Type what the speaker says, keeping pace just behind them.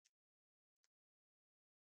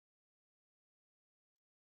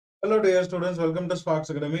Hello dear students, welcome to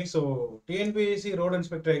Sparks Academy. So TNPSC road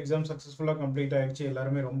inspector exam successfully complete ஆயிடுச்சு.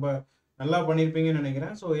 எல்லாருமே ரொம்ப நல்லா பண்ணிருப்பீங்கன்னு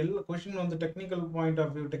நினைக்கிறேன். ஸோ எல்லா கொஸ்டின் வந்து technical point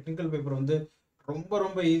of view technical paper வந்து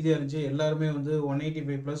ரொம்ப ஈஸியாக இருந்துச்சு. எல்லாருமே வந்து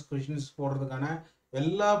 185 ப்ளஸ் கொஸ்டின்ஸ் போடுறதுக்கான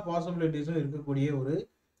எல்லா பாசிபிலிட்டிஸும் இருக்கக்கூடிய ஒரு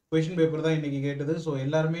கொஷின் பேப்பர் தான் இன்னைக்கு கேட்டது. ஸோ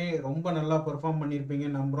எல்லாருமே ரொம்ப நல்லா பெர்ஃபார்ம்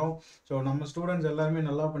பண்ணியிருப்பீங்கன்னு நம்புகிறோம். ஸோ நம்ம ஸ்டூடெண்ட்ஸ் எல்லாருமே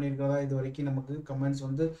நல்லா பண்ணியிருக்கிறதா இது வரைக்கும் நமக்கு கமெண்ட்ஸ்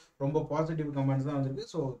வந்து ரொம்ப பாசிட்டிவ் கமெண்ட்ஸ் தான்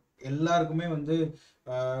வந்திருக்கு. ஸோ எல்லாருக்குமே வந்து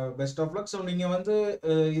பெஸ்ட் ஆஃப் லக். ஸோ நீங்கள் வந்து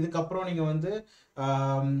இதுக்கப்புறம் நீங்கள் வந்து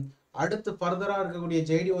அடுத்து ஃபர்தராக இருக்கக்கூடிய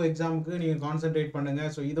ஜேடிஓ எக்ஸாமுக்கு நீங்கள் கான்சென்ட்ரேட்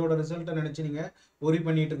பண்ணுங்கள். ஸோ இதோட ரிசல்ட்டை நினச்சி நீங்கள் ஒரி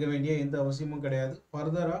பண்ணிட்டு இருக்க வேண்டிய எந்த அவசியமும் கிடையாது.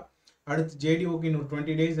 ஃபர்தராக அடுத்து ஜேடிஓக்கு இன்னொரு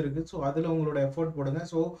 20 days இருக்குது. ஸோ அதில் உங்களோட எஃபோர்ட் போடுங்க.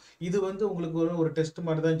 ஸோ இது வந்து உங்களுக்கு ஒரு டெஸ்ட்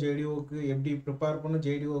மாதிரி தான். ஜேடிஓக்கு எப்படி ப்ரிப்பேர் பண்ணும்,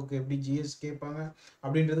 ஜேடிஓக்கு எப்படி ஜிஎஸ் கேட்பாங்க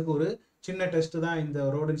அப்படின்றதுக்கு ஒரு சின்ன டெஸ்ட் தான் இந்த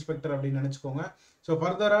ரோடு இன்ஸ்பெக்டர் அப்படின்னு நினச்சிக்கோங்க. ஸோ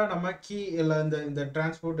ஃபர்தராக நம்ம கீ இல்லை இந்த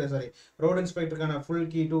டிரான்ஸ்போர்ட் ரோடு இன்ஸ்பெக்டருக்கான ஃபுல்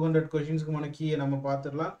கீ 200 கொஷின்ஸ்க்குமான கீயை நம்ம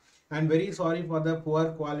பார்த்துடலாம். And very sorry for the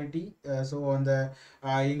poor quality. So அந்த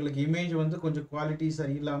எங்களுக்கு இமேஜ் வந்து கொஞ்சம் குவாலிட்டி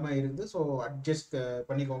சரியில்லாமல் இருக்குது. ஸோ அட்ஜஸ்ட்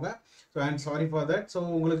பண்ணிக்கோங்க. So and sorry for that. So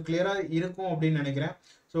உங்களுக்கு கிளியராக இருக்கும் அப்படின்னு நினைக்கிறேன்.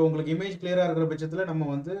 ஸோ உங்களுக்கு இமேஜ் கிளியராக இருக்கிற பட்சத்தில் நம்ம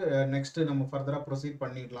வந்து நெக்ஸ்ட்டு நம்ம ஃபர்தராக ப்ரொசீட்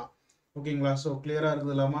பண்ணிடலாம். ஓகேங்களா? ஸோ கிளியராக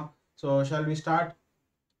இருக்குது இல்லாமா? So shall we start?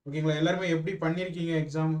 ஓகேங்களா? எல்லாருமே எப்படி பண்ணியிருக்கீங்க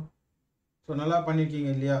எக்ஸாம்? ஸோ நல்லா பண்ணியிருக்கீங்க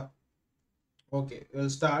இல்லையா? Okay,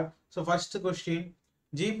 will start. So first question,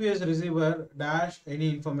 GPS receiver dash any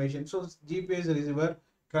information. So GPS receiver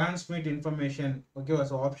transmit information. Okay,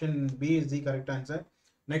 so option B is the correct answer.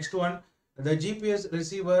 Next one, the GPS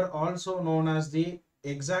receiver also known as the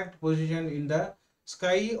exact position in the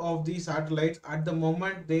sky of the satellites at the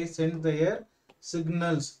moment they send their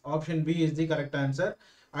signals. Option B is the correct answer.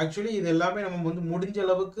 Actually இது எல்லாமே நம்ம வந்து முடிஞ்ச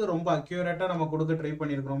அளவுக்கு ரொம்ப அக்யூரேட்டாக நம்ம கொடுக்க ட்ரை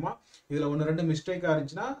பண்ணியிருக்கிறோமா. இதில் ஒன்று ரெண்டு மிஸ்டேக்காக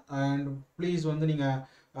இருந்துச்சுன்னா அண்ட் ப்ளீஸ் வந்து நீங்கள்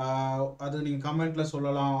அது நீங்கள் கமெண்ட்டில்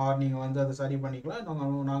சொல்லலாம். ஆர் நீங்கள் வந்து அதை சரி பண்ணிக்கலாம்.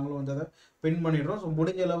 நாங்களும் வந்து அதை பின் பண்ணிடுறோம். ஸோ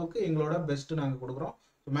முடிஞ்ச அளவுக்கு எங்களோட பெஸ்ட்டு நாங்கள் கொடுக்குறோம்.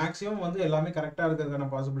 ஸோ மேக்ஸிமம் வந்து எல்லாமே கரெக்டாக இருக்கிறதுக்கான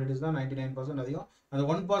பாசிபிலிட்டிஸ் தான் 99% அதிகம். அந்த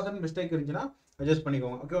 1% மிஸ்டேக் இருந்துச்சுன்னா அட்ஜஸ்ட்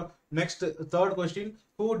பண்ணிக்கோங்க. Okay, next third question,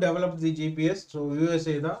 who develop the GPS? So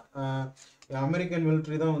USA தான், அமெரிக்கன்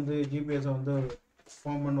மிலிட்ரி தான் வந்து ஜிபிஎஸை வந்து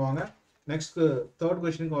ஃபார்ம் பண்ணுவாங்க. நெக்ஸ்ட் தேர்ட்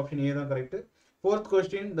கொஸ்டினுக்கு ஆப்ஷன் ஏ தான் correct. Fourth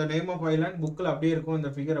question, the name of island. புக்கில் அப்படியே இருக்கும், இந்த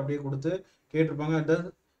ஃபிகர் அப்படியே கொடுத்து கேட்டிருப்பாங்க. தட்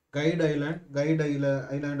கைட்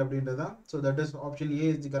ஐலாண்ட் அப்படின்றது தான். So that is option A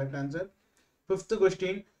is the correct answer. Fifth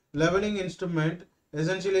question, levelling instrument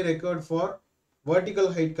essentially required for vertical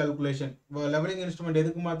height calculation. Levelling instrument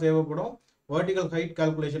எதுக்குமா தேவைப்படும்? வெர்டிக்கல் ஹைட்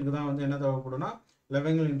கால்குலேஷனுக்கு தான் வந்து என்ன தேவைப்படும்னா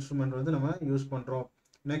லெவலிங் இன்ஸ்ட்ருமெண்ட் வந்து நம்ம யூஸ் பண்ணுறோம்.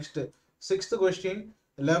 Next sixth question,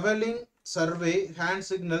 leveling survey hand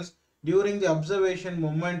signals during the observation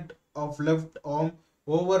moment of left arm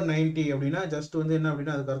over 90 அப்படின்னா just வந்து என்ன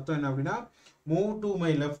அப்படின்னா அதுக்கு அர்த்தம் என்ன அப்படின்னா மூவ் டு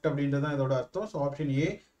மை லெஃப்ட் அப்படின்றது தான் இதோட அர்த்தம். So option A.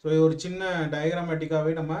 ஸோ ஒரு சின்ன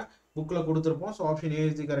டயக்ராமேட்டிக்காகவே நம்ம புக்கில் கொடுத்துருப்போம். So option A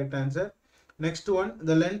is the correct answer. Next one,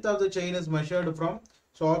 the length of the chain is measured from.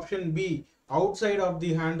 So option B, outside of the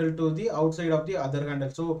handle to the outside of the other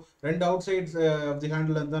handle. So ரெண்டு out sides of the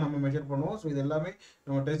handle தான் நம்ம measure பண்ணுவோம். So இது எல்லாமே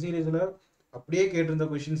நம்ம test சீரீஸில் அப்படியே கேட்டிருந்த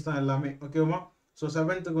கொஷின்ஸ் தான் எல்லாமே. ஓகேவா? ஸோ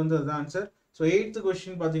செவன்த்துக்கு வந்து அதுதான் ஆன்சர். ஸோ எயித்து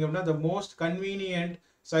கொஸ்டின் பார்த்தீங்க அப்படின்னா, the most convenient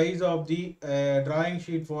size of the drawing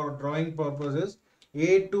sheet for drawing purposes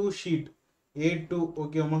A2 sheet. A2.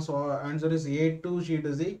 ஓகேவா? So answer is A2 sheet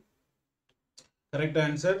is the correct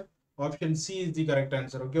answer. Option C is the correct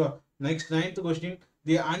answer. ஓகேவா? Next ninth question,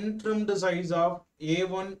 the untrimmed size of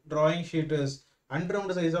A1 drawing sheet is.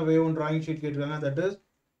 untrimmed size of A1 drawing sheet கேட்டிருக்காங்க. That is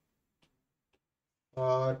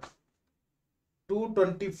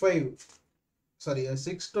 625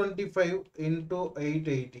 into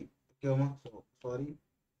 880. Okay, so sorry,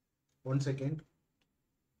 1 second.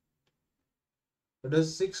 It is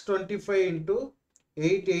 625 into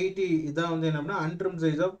 880. இதான் வந்து என்ன untrimmed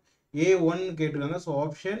size of A1 கேட்டிருக்காங்க. So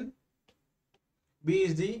option B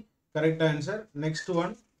is the correct answer. Next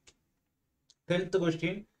one, 10th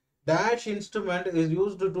question, dash instrument is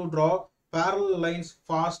used to draw parallel lines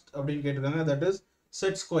fast அப்படின்னு கேட்டிருக்காங்க. That is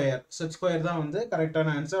set square. Set square தான் வந்து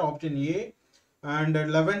கரெக்டான answer. Option A. And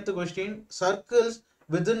 11th question, circles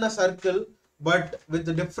within a circle but with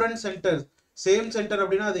different centres. Same centre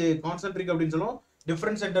அப்படின்னா அது concentric அப்படின்னு சொல்லுவோம்.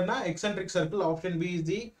 Different சென்டர்னா eccentric circle. Option B is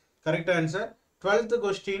the correct answer. 12th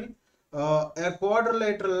question, a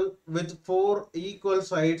quadrilateral with 4 equal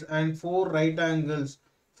sides and 4 right angles.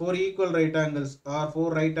 4 equal right angles or 4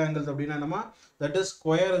 right angles அப்படின்னா நம்ம that is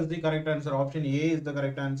square is the correct answer. Option A is the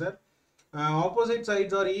correct answer. Opposite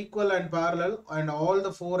sides are equal and parallel and all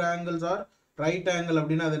the 4 angles are right angle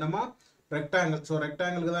அப்படின்னா அது நம்ம rectangle. So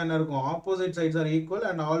ரெக்டாங்கிளுக்கு தான் என்ன இருக்கும்? Opposite sides are equal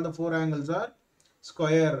and all the 4 angles R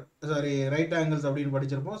square, sorry right angles அப்படின்னு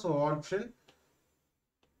படிச்சிருப்போம். So option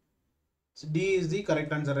D is the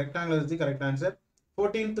correct answer. Rectangle is the correct answer.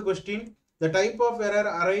 14th question. The type of error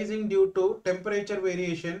arising due to temperature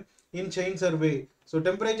variation in chain survey. So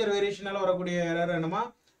temperature variation ala varakudiya error enama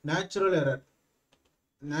natural error.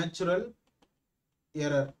 Natural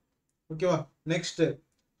error. Okay. Next,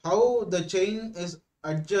 how the chain is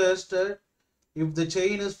adjusted if the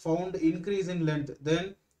chain is found increase in length,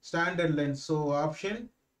 then standard length. So option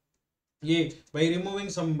A, by removing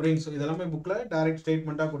some rings. So இதெல்லாமே bookல direct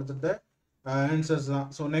statement கொடுத்துட்ட answers தான்.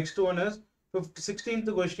 So next one is 16th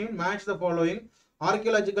question. Match the following.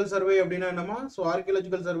 Archaeological survey அப்படின்னா என்னமா? So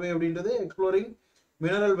archaeological survey அப்படின்றது exploring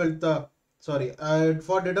mineral wealth,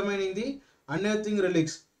 for determining the unearthing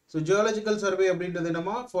relics. So geological survey அப்படின்றது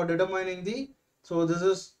என்னமா? For determining the, so this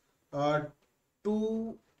is 2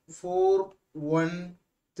 4 1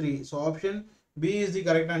 3. So option B is the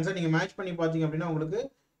correct answer. நீங்க match பண்ணி பாத்தீங்க அப்படினா உங்களுக்கு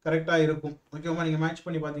கரெக்ட்டா இருக்கும். ஓகேவா? நீங்க மேட்ச்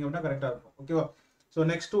பண்ணி பாத்தீங்க அப்படினா கரெக்ட்டா இருக்கும். ஓகேவா? So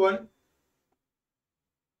next one,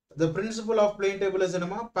 the principle of plane table is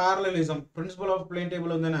என்னமா? Parallelism. Principle of plane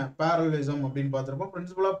table வந்து என்ன? Parallelism அப்படினு பாத்திருப்போம்.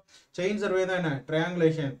 Principle of chain survey தான் என்ன?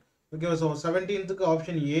 Triangulation. Okay, so 17th க்கு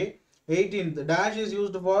option A. 18th, dash is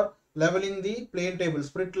used for leveling the plane table,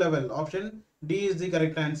 split level. Option D is the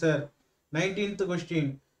correct answer. 19th question.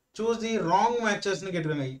 Choose the wrong matches னு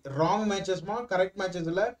கேட்டிருக்காங்க. Wrong matches மா correct matches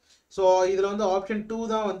இல்ல. So இதுல வந்து option 2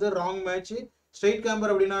 தான் வந்து wrong match. Straight camber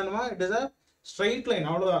அப்படினா என்னமா? It is a straight line.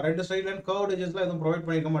 அவ்வளவுதான். ரெண்டு straight line curved edgesல எதுவும் ப்ரொவைட்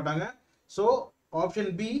பண்ணிருக்க மாட்டாங்க. So option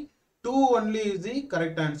B 2 only is the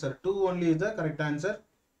correct answer. 2 only is the correct answer.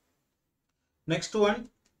 Next one,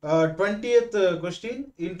 20th question.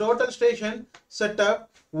 In total station setup,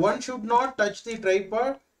 one should not touch the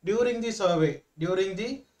tripod during the survey.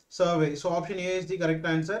 So option A is the correct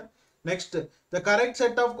answer. Next, the correct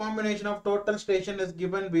set of combination of total station is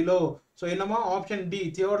given below. So enama? Option D,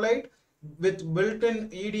 theodolite with built-in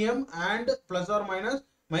EDM and plus or minus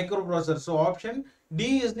microprocessor. So option D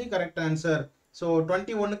is the correct answer. So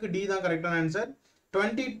 21 க்கு D தான் correct answer.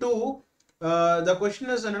 22, the question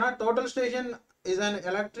is enna? Total station is an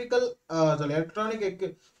electronic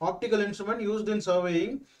optical instrument used in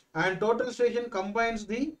surveying, and total station combines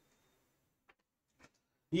the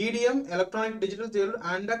EDM, electronic digital theory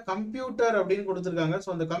and a computer அப்படின்னு கொடுத்திருக்காங்க. So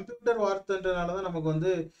அந்த computer வார்த்தைன்றனால தான் நமக்கு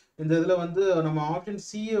வந்து இந்த இதில் வந்து நம்ம ஆப்ஷன்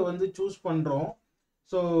சியை வந்து சூஸ் பண்ணுறோம்.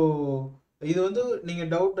 ஸோ இது வந்து நீங்கள்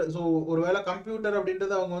டவுட், ஸோ ஒருவேளை கம்ப்யூட்டர்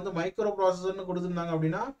அப்படின்றது அவங்க வந்து மைக்ரோ ப்ராசஸர்னு கொடுத்துருந்தாங்க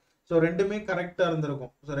அப்படின்னா ஸோ ரெண்டுமே கரெக்டாக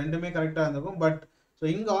இருந்திருக்கும். பட் ஸோ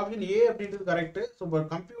இங்கே ஆப்ஷன் ஏ அப்படின்றது கரெக்டு. ஸோ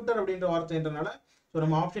கம்ப்யூட்டர் அப்படின்ற வார்த்தைன்றனால ஸோ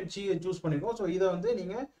நம்ம ஆப்ஷன் சியை சூஸ் பண்ணிக்கோம். ஸோ இதை வந்து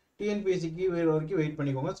நீங்கள் டிஎன்பிஎஸ்சிக்கு வரைக்கும் வெயிட்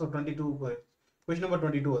பண்ணிக்கோங்க. ஸோ 22 question number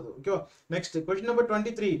 22 அது. ஓகேவா? Next question number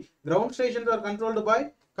 23, ground stations are controlled by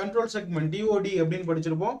control segment, DOD அப்படின்னு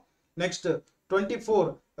படிச்சிருப்போம். Next 24,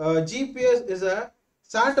 GPS is a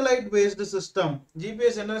satellite based system.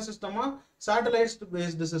 GPS என்ன சிஸ்டமா? Satellite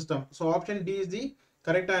based system. So option D is the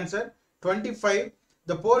correct answer. 25,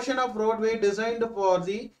 the portion of roadway designed for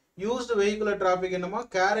the used vehicular traffic என்னமா?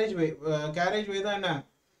 carriageway தான் என்ன?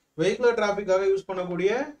 vehicular traffic ஆக use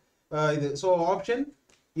பண்ணக்கூடிய இது. So option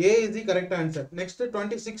A is the correct answer. Next,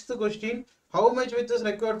 26th question. How much width is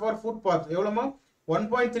required for footpath? எவ்வளவுமா?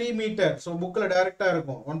 1.3 meter. So bookல டைரக்டா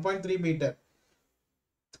இருக்கும். 1.3 meter.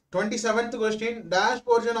 27th question. Dash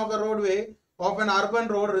portion of the roadway of an urban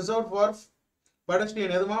road reserved for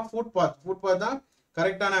pedestrian. எதுமா? footpath. Footpath தான்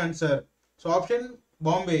கரெக்டான answer. So option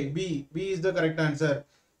Bombay, B is the correct answer.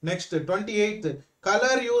 Next, 28th.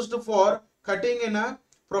 Color used for cutting in a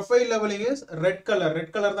profile leveling is red color. Red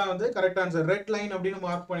color தான் வந்து correct answer. Red line அப்படின்னு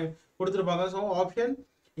mark பண்ணி கொடுத்திருப்பாங்க. So option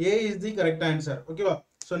A is the correct answer. ஓகேவா?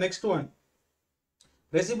 So next one,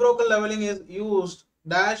 reciprocal leveling is used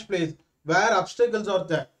dash place where obstacles are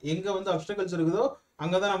there. எங்க வந்து obstacles இருக்குதோ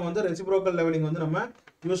அங்க தான் நம்ம வந்து reciprocal leveling வந்து நம்ம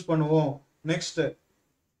யூஸ் பண்ணுவோம். Next,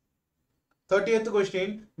 30th question.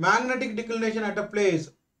 Magnetic declination at a place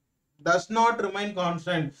does not remain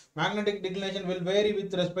constant. Magnetic declination will vary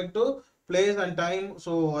with respect to place and time.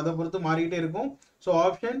 So அதை பொறுத்து மாறிட்டே இருக்கும். So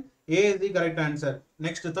option A is the correct answer.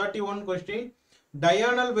 Next, 31 question.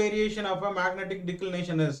 Diurnal variation of a magnetic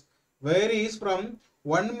declination is varies from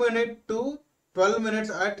 1 minute to 12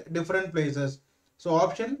 minutes at different places. So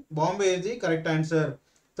option Bombay is the correct answer.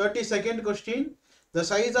 32nd question. The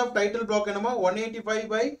size of title block என்னமா? 185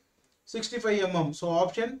 by 65 mm. So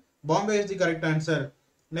option Bombay is the correct answer.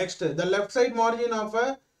 Next, the left side margin of a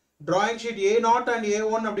drawing sheet A0 and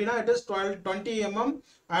A1 அப்படின்னா it is 20 mm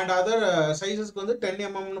and other sizes வந்து 10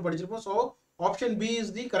 mm னு படிச்சிருப்போம். So option B is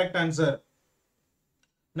the correct answer.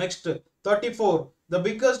 Next, 34, the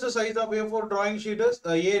biggest size of A4 drawing sheet is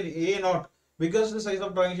A0. Biggest size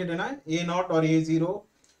of drawing sheet என்ன? A0 or A0.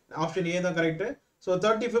 Option A தான் correct. So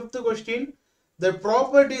 35th question, the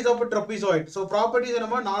properties of a trapezoid. So properties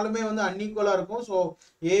என்னமா நாலுமே வந்து unequal-ஆ இருக்கும். So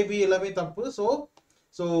AB எல்லாமே தப்பு.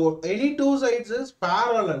 So any two sides is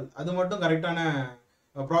parallel. அது மட்டும் கரெக்டான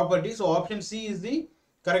property. So option C is the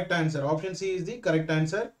correct answer. Option C is the correct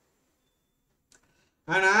answer.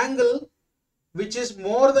 An angle which is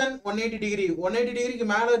more than 180 degree. 180 degree க்கு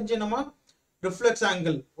மேல இருந்துச்சுன்னா reflex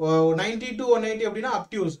angle. 90 to 180 அப்படின்னா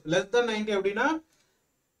obtuse. Less than 90 அப்படின்னா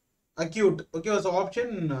acute. Okay, so option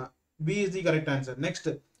B is the correct answer. Next,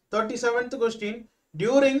 37th question.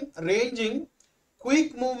 During ranging, quick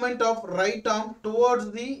movement of right arm towards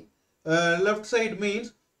the left side means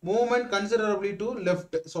movement considerably to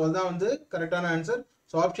left. So that is the correct answer.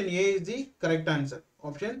 So option A is the correct answer.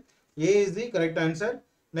 Option A is the correct answer.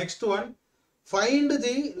 Next one. Find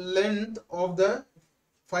the length of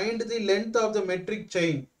the metric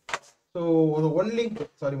chain. So one link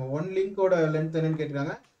oda length ennu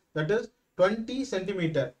ketiranga, that is 20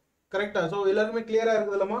 centimeter. Correct? So எல்லாருமே clear-ஆ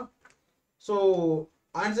இருக்குதுலமா? So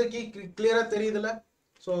answer key clear-ஆ தெரியுதுல?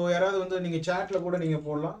 So யாராவது வந்து நீங்க chatல கூட நீங்க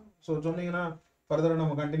போடலாம். So சொன்னீங்கன்னா further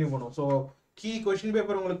நம்ம கண்டினியூ பண்ணுவோம். So key question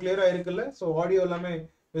paper உங்களுக்கு clear-ஆ இருக்குல்ல? So audio எல்லாமே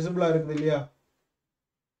visible-ஆ இருக்குது இல்லையா?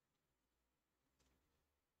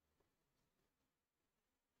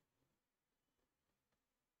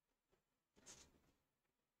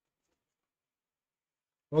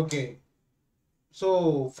 Okay. So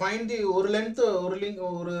find the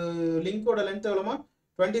link oda length எவ்வளவுமா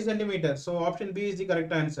 20 centimeter. So option B is the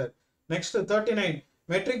correct answer. Next, 39.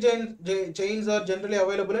 Metric chains are generally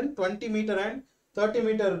available in 20 meter and 30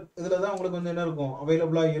 meter. இதுல தான் உங்களுக்கு வந்து என்ன இருக்கும்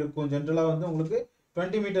அவைலபிளா இருக்கும். ஜெனரலா வந்து உங்களுக்கு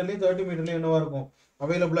 20 மீட்டர்லயும் 30 மீட்டர்லயும் என்னவா இருக்கும்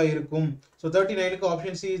அவைலபிளா இருக்கும். So 39 க்கு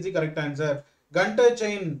option C is the correct answer. Gunter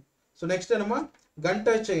chain. So next என்னமா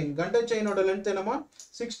gunter chain ஓட length என்னமா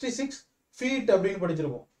 66 feet அப்படின்னு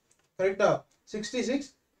படிச்சிருப்போம். கரெக்ட்டா 66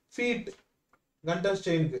 feet Gunter's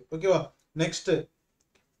chain. Okay. Next,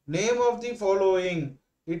 name of the following.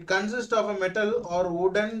 It consists of a metal or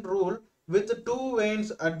wooden rule with two vanes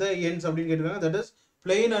at the ends. That is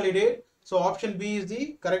plain alidate. So option B is the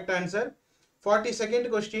correct answer. 42nd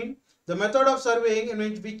question. The method of surveying in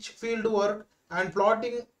which field work and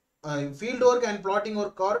plotting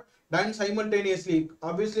work are done simultaneously.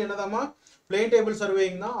 Obviously another plain table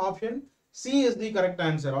surveying. Option C is the correct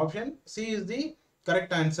answer. Option C is the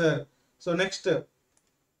correct answer. So next,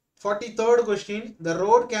 43rd question. The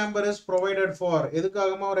road camber is provided for.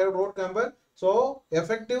 எதுக்காகமா ஒரு road camber? So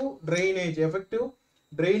effective drainage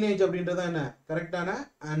அப்படின்றது என்ன கரெக்டான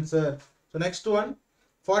answer. So next one,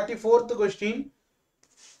 44th question.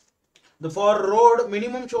 The for road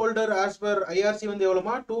minimum shoulder as per IRC வந்து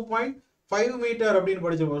எவ்வளவுமா 2.5 meter அப்படின்னு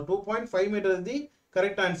படிச்சிருப்போம். 2.5 meter is the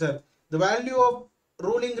correct answer. The value of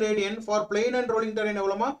ruling gradient for plain and rolling terrain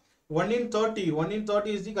எவ்வளவுமா 1 in 30. 1 in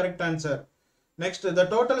 30 is the correct answer. Next, the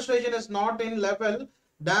total station is not in level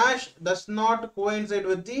dash does not coincide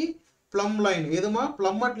with the plumb line. எதுமா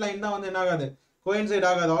plummet line தான் வந்து என்ன ஆகாது coincide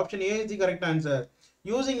ஆகாது. Option A is the correct answer.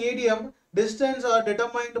 Using idiom, distance are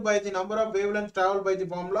determined by the number of wavelengths traveled by the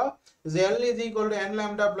formula is L is equal to n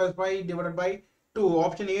lambda plus pi divided by 2.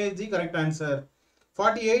 Option A is the correct answer.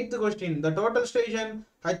 48th question. The total station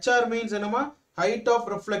HR means என்னமா height of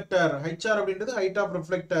reflector. HR அப்படின்றது height of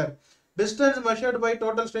reflector. Distance measured by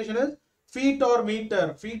total station is feet or meter.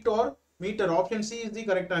 Option C is the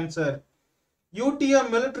correct answer. UTM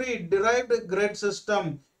military derived grid system.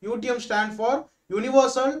 UTM stand for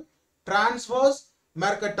Universal Transverse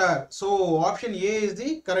Mercator. So option A is the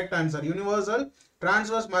correct answer. Universal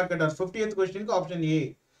Transverse Mercator. 50th question option A.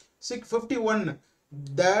 51.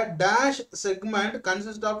 The dash segment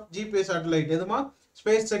consists of GPS satellite. எதுமா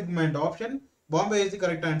space segment. Option Bombay is the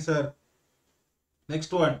correct answer.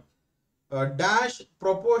 Next one. Dash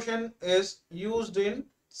proportion is used in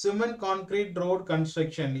cement concrete road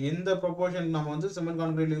construction. In the proportion நம்ம வந்து cement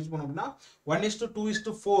concrete use பண்ணோம்னா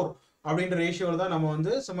 1:2:4 அப்படின்ற ரேஷியோல தான் நம்ம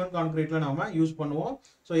வந்து cement concreteல நாம use பண்ணுவோம்.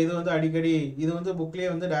 ஸோ இது வந்து அடிக்கடி இது வந்து புக்லயே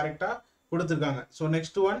வந்து டைரக்டா கொடுத்துருக்காங்க. So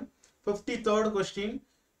next one 53rd question.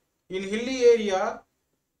 In hilly area,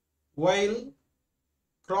 while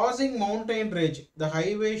crossing mountain ridge, the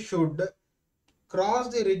highway should cross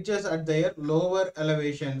the ridges at their lower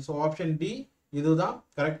elevation. So option D இதுதான்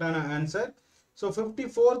கரெக்டான answer. So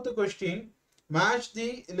 54th question. Match the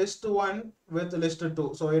list 1 with list 2.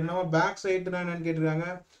 So என்னமா back side என்னன்னு கேட்டிருக்காங்க.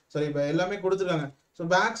 சரி இப்போ எல்லாமே கொடுத்துருக்காங்க. So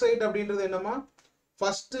back side அப்படின்றது என்னமா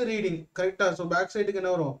ஃபர்ஸ்ட் ரீடிங் கரெக்டா. ஸோ பேக் சைடுக்கு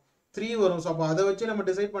என்ன வரும் 3 வரும். ஸோ அப்போ அதை வச்சு நம்ம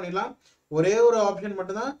டிசைட் பண்ணிடலாம். ஒரே ஒரு ஆப்ஷன்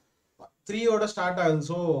மட்டும் தான் 3 ஓட ஸ்டார்ட் ஆகுது.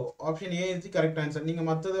 So option A is the correct answer. நீங்கள்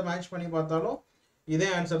மற்றதை மேட்ச் பண்ணி பார்த்தாலும் இதே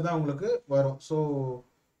ஆன்சர் தான் உங்களுக்கு வரும். So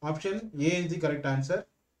option A is the correct answer.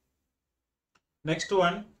 Next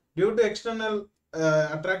one. Due to external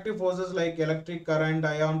attractive forces like electric current,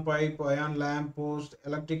 ion pipe, ion lamp post,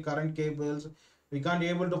 electric current cables, we can't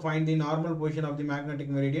able to find the normal position of the magnetic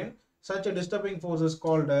meridian. Such a disturbing force is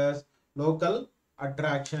called as local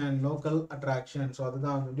attraction. Local attraction. So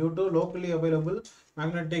that's due to locally available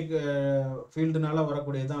magnetic field nala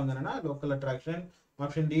varakudiyadha local attraction.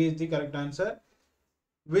 Option D is the correct answer.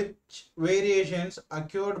 Which variations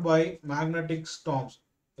occurred by magnetic storms?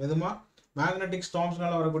 எதுமா magnetic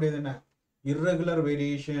stormsனால வரக்கூடியது என்ன? irregular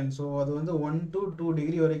variation. So அது வந்து 1 to 2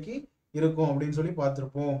 degree வரைக்கும் இருக்கும் அப்படின்னு சொல்லி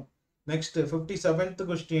பார்த்திருப்போம். Next 57th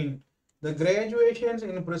question. The graduations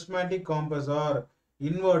in prismatic compass are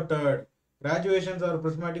inverted. Graduations or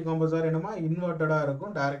prismatic compass are என்னமா inverted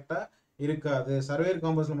இருக்கும், டைரக்டா இருக்காது. சர்வேயர்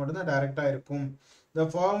காம்பஸ்ல மட்டும் தான் டைரக்டா இருக்கும். The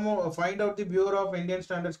form find out the Bureau of Indian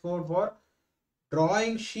Standards Code for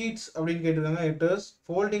drawing sheets அப்படின்னு கேட்டிருக்காங்க. It is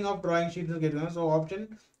folding of drawing sheets கேட்டிருக்காங்க. So option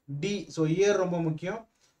D. So year ரொம்ப முக்கியம்.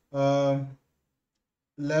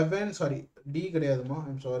 11 sorry D கிடையாதுமா,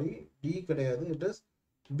 I'm sorry, D கிடையாது, it is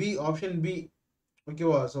B, option B.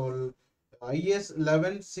 ஓகேவா? So IS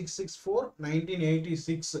 11664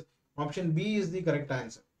 1986. Option B is the correct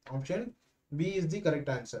answer. Option B is the correct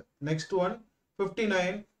answer. Next one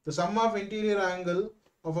 59. The sum of interior angle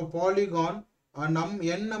of a polygon n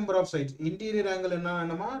number of sides. Interior angle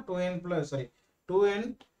என்னமா 2n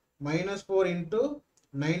minus 4 into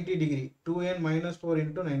 90 degree. 2n minus 4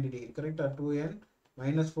 into 90 degree. Correct? 2n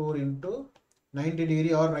minus 4 into 90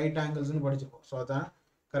 degree or right angles னு படிச்சிருக்கோம். So அதான்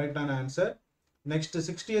கரெக்டான answer. Next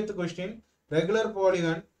 60th question. Regular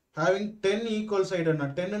polygon having 10 equal side.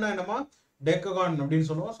 10 னா என்னமா decagon அப்படின்னு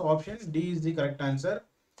சொல்லுவோம். So option D is the correct answer.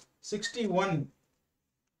 61.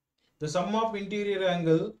 The sum of interior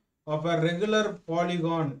angle of a regular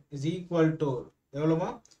polygon is equal to எவ்வளவுமா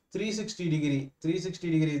 360 degree.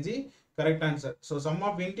 360 degree is the correct answer. So sum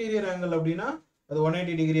of interior angle அப்படினா அது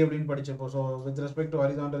 180 degree அப்படின்னு படிச்சிருப்போம். So with respect to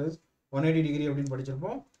horizontal is 180 degree அப்படின்னு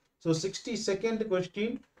படிச்சிருப்போம். So 62nd question.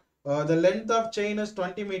 The length of chain is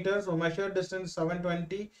 20 meters. So measured distance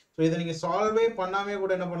 720. So இதை நீங்க சால்வே பண்ணாமே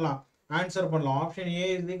கூட என்ன பண்ணலாம், ஆன்சர் பண்ணலாம். Option A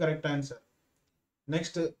is the correct answer.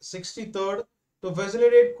 Next 63rd. To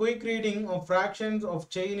facilitate quick reading of fractions of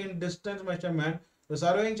chain in distance measurement, the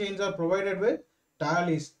surveying chains are provided with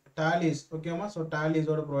tallies. Okay ma? So tallies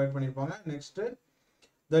oda provide பண்ணிருப்பாங்க. Next,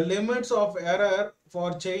 the limits of error for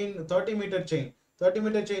chain 30 meter chain. 30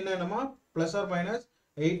 meter chain என்னமா plus or minus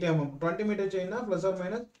 8 mm. 20 meter chain na plus or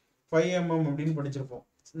minus 5 mm அப்படின்னு படிச்சிருப்போம்.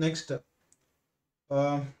 Next,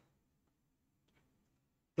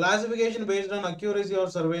 classification based on accuracy of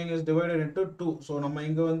surveying is divided into two. So நம்ம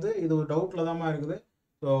இங்க வந்து இது ஒரு டவுட்ல தான் இருக்குது.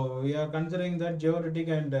 So we are considering that geodetic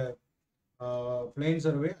and plane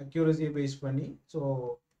survey accuracy based பண்ணி. So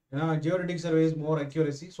ஏன்னா geodetic survey is more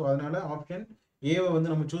accuracy. So அதனால option A வை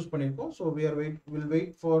வந்து நம்ம choose பண்ணிருக்கோம். So will wait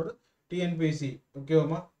for TNPSC.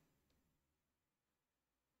 ஓகேவாமா?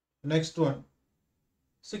 Next one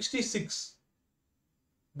 66.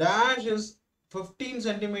 Dash is 15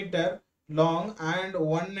 centimeter long and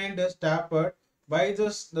one end is tapered. By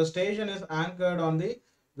this the station is anchored on the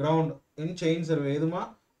ground in chain survey. எதுமா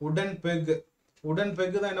wooden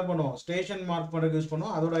peg தான் என்ன பண்ணுவோம், station mark பண்றதுக்கு use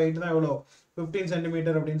பண்ணுவோம். அதோட height தான் எவ்வளோ 15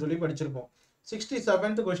 centimetre அப்படின்னு சொல்லி படிச்சிருப்போம்.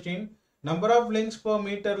 67th question. Number of links per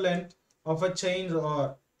meter length of a chain are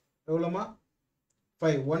எவ்வளோமா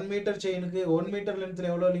 5. 1 meter செயினுக்கு 1 meter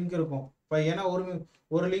லென்த்ல எவ்வளோ லிங்க் இருக்கும் 5. ஏன்னா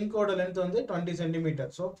ஒரு லிங்கோட லென்த் வந்து 20 சென்டிமீட்டர்.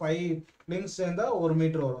 ஸோ 5 லிங்க்ஸ் சேர்ந்தா 1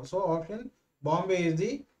 மீட்டர் வரும். So option Bombay is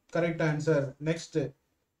the correct answer. Next,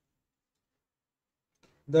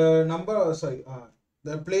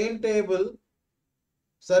 the plane table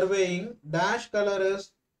surveying dash color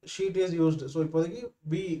sheet is used. So இப்போதைக்கு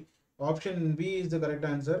option B is the correct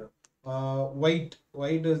answer. White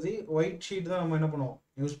is the white sheet தான் நம்ம என்ன பண்ணுவோம்,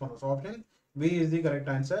 use பண்ணுவோம். So option B is the correct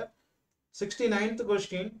answer. 69th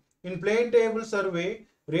question. In plane table survey,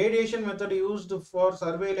 radiation method used for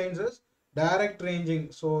survey lines is direct ranging.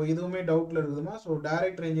 So இதுவுமே டவுட்ல இருக்குதுமா. So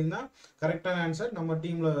direct ranging தான் கரெக்டான answer நம்ம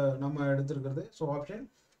டீம்ல நம்ம எடுத்திருக்கிறது. So option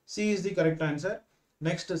C is the correct answer.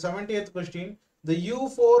 Next 70th question. The U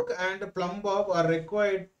fork and plumb bob are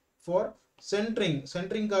required for centering.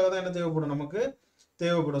 Centeringகாக தான் என்ன தேவைப்படும், நமக்கு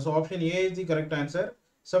தேவைப்படும். So option A is the correct answer.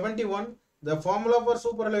 71. The formula for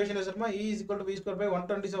super elevation is E is equal to V square by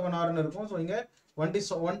 127R ன்னு இருக்கும். So இங்க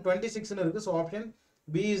 126 ன்னு இருக்கு. So option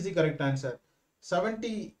B is the correct answer.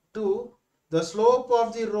 72. The slope of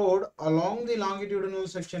the road along the longitudinal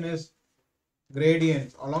section is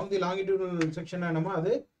gradient. Along the longitudinal section என்னமா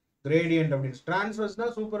அது gradient அப்படின்னு. Transverse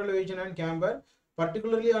super elevation and camber.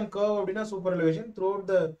 Particularly on curve அப்படின்னா super elevation. Throughout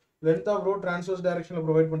the length of road transverse direction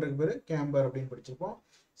provide பண்றதுக்கு பேரு camber அப்படின்னு படிச்சிருப்போம்.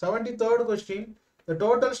 73rd question. The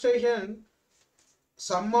total station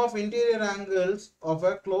sum of interior angles of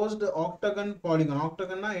a closed octagon polygon.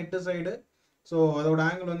 Octagon na 8 side, so அதோட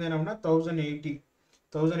angle வந்து என்னன்னா 1080.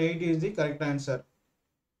 1080 is the correct answer.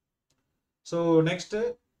 So next,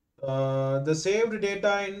 the saved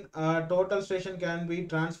data in total station can be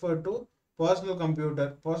transferred to personal computer.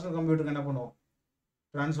 Personal computer என்ன பண்ணுவோம்,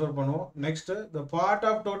 transfer பண்ணுவோம். Next, the part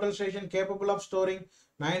of total station capable of storing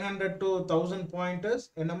 900 to 1000 pointers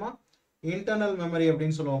என்னமா internal memory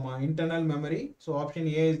அப்படின்னு சொல்லுவோமா, internal memory. So option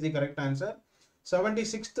A is the correct answer.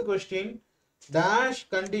 76th question, dash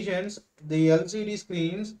conditions the LCD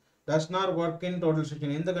screens does not work in total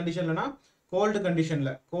station. எந்த கண்டிஷன்லனா cold conditionல.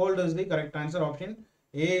 Cold is the correct answer. Option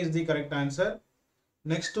A is the correct answer.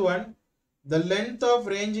 Next one, the length of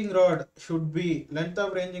ranging rod should be, length of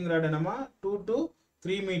ranging rod என்னமா 2 to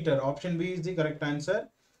 3 meter. Option B is the correct answer.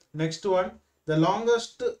 Next one, the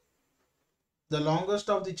longest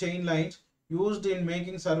of the chain lines used in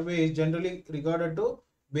making survey is generally regarded to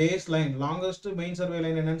baseline. Longest main survey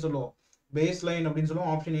line என்னன்னு சொல்லுவோம், baseline அப்படின்னு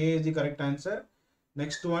சொல்லுவோம். Option A is the correct answer.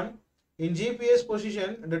 Next one, in GPS position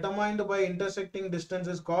determined by intersecting distance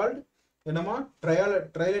is called என்னமா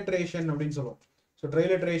trilateration அப்படின்னு சொல்லுவோம். So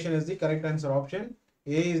trilateration is the correct answer. Option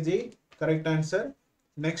A is the correct answer.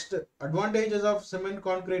 Next, advantages of cement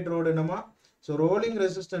concrete road என்னமா, so rolling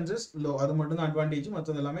resistance is low. அது மட்டும் தான் advantage,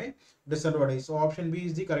 மற்றது எல்லாமே disadvantage. So option B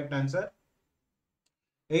is the correct answer.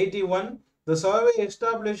 81, the survey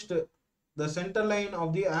established the center line of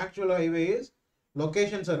the actual highway is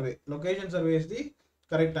location survey. Location survey is the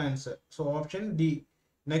correct answer. So option D.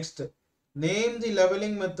 Next, name the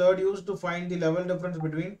leveling method used to find the level difference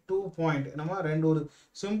between 2 point. நம்ம ரெண்டு ஒரு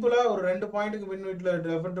சிம்பிளா ஒரு ரெண்டு பாயிண்ட்க்கு பின்வீட்ல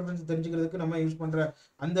level difference தெரிஞ்சுக்கிறதுக்கு நம்ம use பண்ற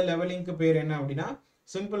அந்த லெவலிங்க்கு பேர் என்ன அப்படினா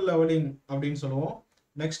simple leveling அப்படின்னு சொல்லுவோம்.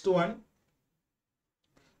 Next one,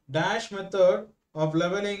 dash method of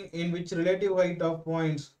leveling in which relative height of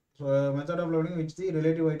points. So method of leveling which the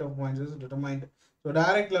relative height of points is determined. So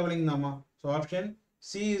direct leveling nama. So option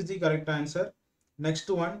C is the correct answer. Next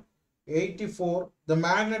one, 84, the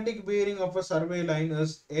magnetic bearing of a survey line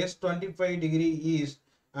is S25 degree east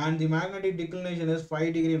and the magnetic declination is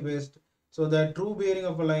 5 degree west. So the true bearing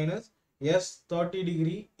of a line is S30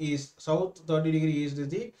 degree east. South 30 degree east is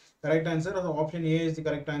the correct answer. So option A is the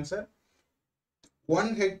correct answer.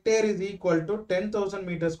 1 hectare is equal to 10,000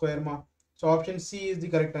 meters square ma. So option C is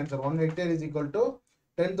the correct answer. 1 hectare is equal to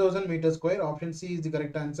 10,000 meters square. Option C is the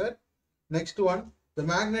correct answer. Next one, the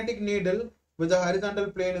magnetic needle with the horizontal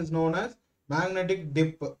plane is known as magnetic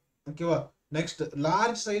dip. Okay. Next,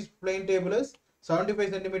 large size plane table is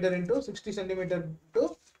 75 centimeter into 60 centimeter to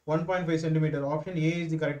 1.5 centimeter. Option A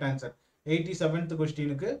is the correct answer. 87th question.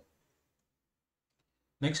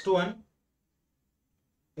 Next one,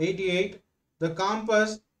 88, the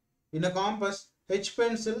compass, in a compass, H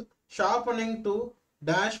pencil sharpening to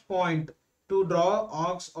dash point to draw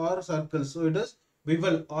arcs or circles. So it is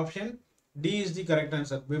bevel. Option D is the correct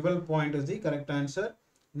answer. Bevel point is the correct answer.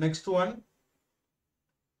 Next one,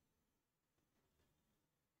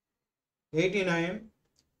 89,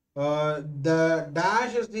 the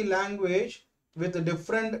dash is the language with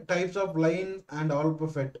different types of lines and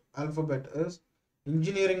alphabet is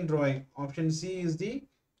engineering drawing. Option C is the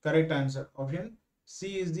correct answer. Option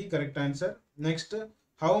C is the correct answer. Next,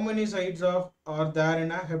 how many sides are there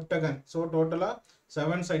in a heptagon? So total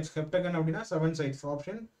 7 sides. Heptagon abdina 7 sides.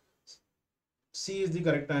 Option C is the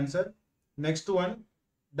correct answer. Next one,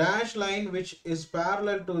 dash line which is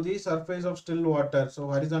parallel to the surface of still water. So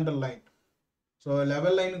horizontal line. So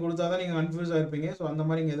level line கொடுத்தா தான் நீங்க confuse ஆயிருப்பீங்க. So அந்த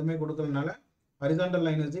மாதிரி இங்கே எதுவுமே கொடுக்கறதுனால horizontal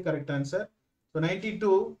line is the correct answer. So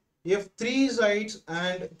 92, if 3 sides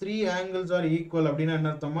and 3 angles are equal அப்படின்னா என்ன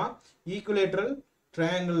அர்த்தமா, equilateral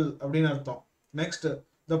triangle அப்படின்னு அர்த்தம். Next,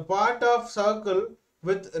 the part of circle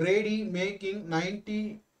with radii making 90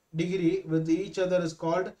 degree with each other is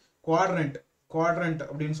called quadrant.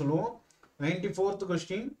 அப்படின்னு சொல்லுவோம். 94th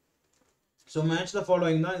question, so match the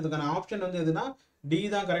following தான். இதுக்கான option வந்து எதுனா D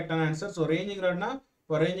தான் கரெக்டான answer. So ranging ராட்னா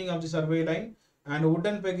for ranging of the survey line and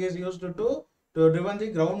wooden peg is used to driven the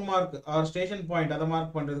ground mark or station point. அதை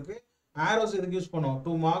mark பண்றதுக்கு arrows இதுக்கு use பண்ணுவோம்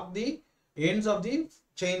to mark the ends of the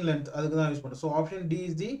chain length. அதுக்கு தான் use பண்ணுவோம். So option D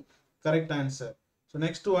is the correct answer. So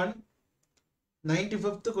next one,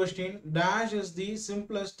 95th question, dash is the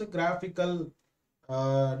simplest graphical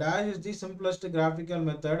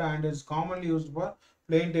method and is commonly used for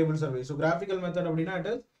plane table survey. So graphical method அப்படின்னா it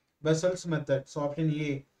is Bessel's method. So option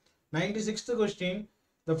A. 96th question,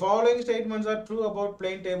 the following statements are true about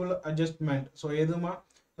plane table adjustment. So eduma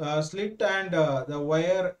slit and the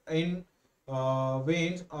wire in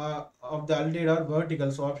veins of the altitude are vertical.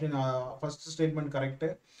 So option first statement correct.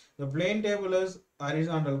 The plane table is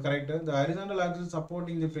horizontal, correct. The horizontal axis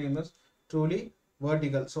supporting the frame is truly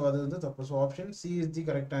vertical. So அது வந்து தப்பு. So option C is the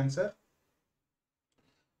correct answer.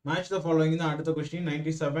 Match the following தான் அடுத்த question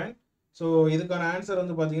 97. So இதுக்கான answer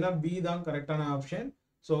வந்து பாத்தீங்கன்னா B தான் கரெக்டான ஆப்ஷன்.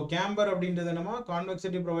 So camber அப்படின்றது என்னமா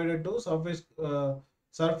convexity provided to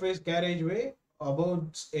surface carriageway above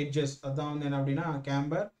edges. அதான் வந்து என்ன அப்படின்னா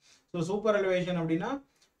camber. So super elevation அப்படின்னா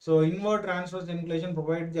so inward transverse inclination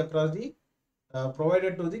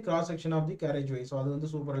provided to the cross section of the carriageway. So அது வந்து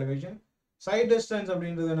super elevation. Side distance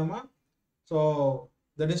அப்படின்றது என்னமா so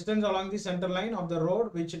the distance along the center line of the road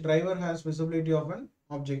which driver has visibility of an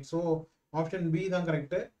object. So option B தான்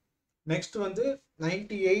correct. Next வந்து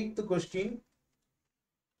 98th question.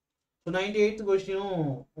 So 98th questionும்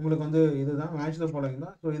உங்களுக்கு வந்து இதுதான் match the following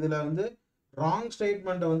தான். So இதுல வந்து wrong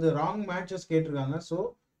statement வந்து wrong matches கேட்டிருக்காங்க. So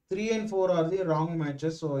 3 and 4 are the wrong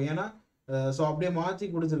matches. So ஏன்னா so அப்படியே மாத்தி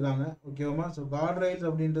கொடுத்துருக்காங்க. ஓகேவா? So guard rails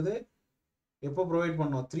அப்படின்றது எப்போ ப்ரொவைட்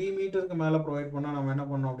பண்ணோம் 3 மீட்டருக்கு மேலே ப்ரொவைட் பண்ணால் நம்ம என்ன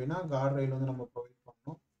பண்ணோம் அப்படின்னா கார்ட் ரயில் வந்து நம்ம ப்ரொவைட்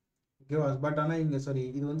பண்ணோம். ஓகேவா? பட் ஆனால் இங்கே சரி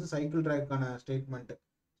இது வந்து சைக்கிள் ட்ராக்கான ஸ்டேட்மெண்ட்.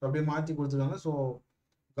 ஸோ அப்படியே மாற்றி கொடுத்துருக்காங்க. So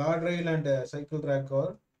card rail and cycle track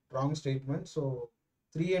R wrong statement. So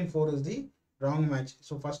 3 and 4 is the wrong match.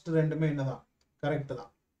 So first ரெண்டுமே என்னதான் கரெக்ட்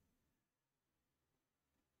தான்.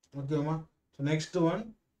 ஓகேவா? So next one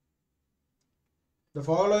the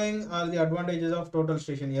following are the advantages of total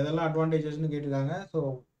station. எதெல்லாம் அட்வான்டேஜஸ்னு கேட்டிருக்காங்க. So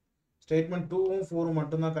statement 2ம் 4ம்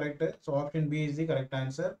மட்டும்தான் correct. So option B is the correct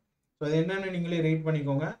answer. So அது என்னன்னு நீங்களே ரீட்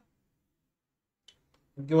பண்ணிக்கோங்க.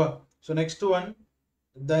 ஓகேவா? So next one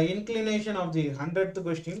the inclination of the 100th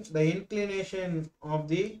question, the inclination of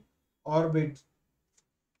the orbit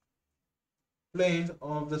planes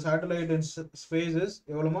of the satellite in space is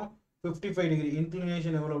எவ்வளோமா 55 degree.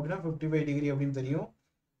 inclination எவ்வளோ அப்படின்னா 55 degree அப்படின்னு தெரியும்.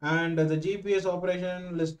 And the GPS operation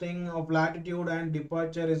listing of latitude and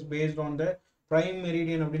departure is based on the prime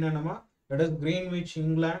meridian அப்படின்னா என்னமா that is Greenwich,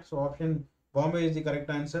 England. So option Bombay is the correct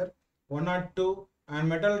answer. 102 and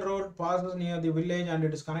metal road passes near the village and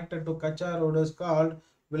it is connected to Kacha road is called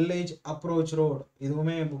village approach road.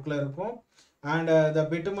 இதுவுமே புக்ல இருக்கும். And the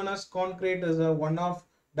bituminous concrete is a one of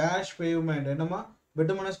dash pavement. என்னமா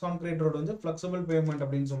bituminous concrete road வந்து flexible pavement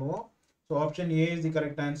அப்படின்னு சொல்லுவோம். So option A is the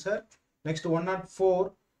correct answer. Next 104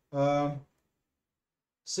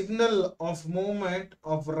 signal of movement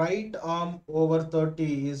of right arm over 30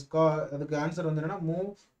 is called. அதுக்கு answer வந்து என்னன்னா move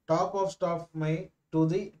top of staff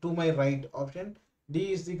to my right. Option D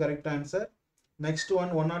is the correct answer. Next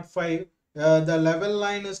one 105 the level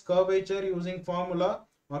line is curvature using formula.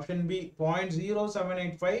 Option B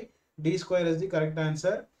 0.0785 d square is the correct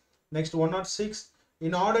answer. Next 106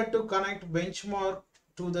 in order to connect benchmark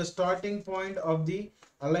to the starting point of the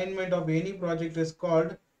alignment of any project is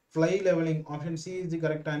called fly leveling. Option C is the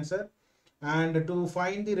correct answer. And to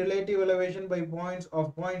find the relative elevation by points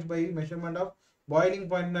by measurement of boiling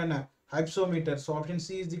point and hypsometer. So option C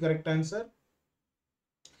is the correct answer.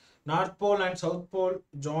 North pole and south pole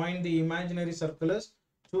join the imaginary circle is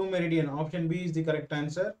true meridian. Option B is the correct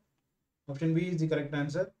answer. Option B is the correct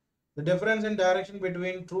answer. The difference in direction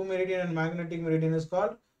between true meridian and magnetic meridian is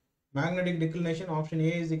called magnetic declination. Option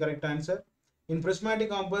A is the correct answer. In prismatic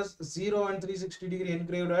compass 0 and 360 degree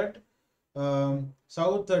engraved at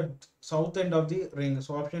south end of the ring.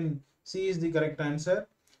 So option C is the correct answer.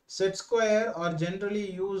 Set square are generally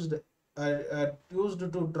used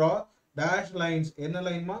to draw dash lines. என்ன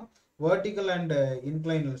லைன்மா vertical and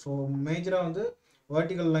inclined. So மேஜரா வந்து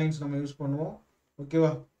vertical lines நம்ம use பண்ணுவோம்.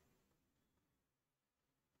 ஓகேவா?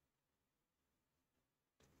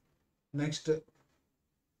 Next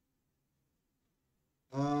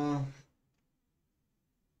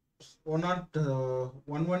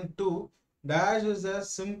 112 dash is a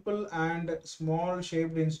simple and small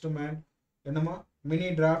shaped instrument. என்னமா mini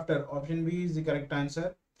drafter. Option B is the correct answer.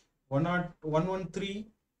 113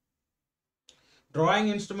 drawing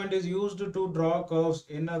instrument is used to draw curves.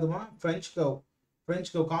 என்னதுமா French curve.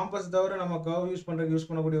 compass தவிர நம்ம curve use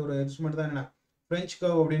பண்ணக்கூடிய ஒரு instrument தான் என்ன French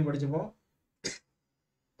curve அப்படின்னு படிச்சிருப்போம்.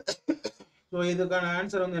 ஸோ இதுக்கான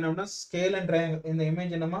ஆன்சர் வந்து என்னன்னா ஸ்கேல் அண்ட் ட்ரையாங்கிள். இந்த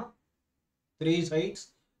இமேஜ் என்னமா 3 sides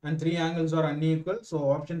and 3 angles are unequal. So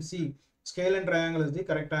option C scale and triangle is the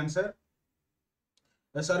correct answer.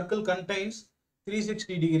 The circle contains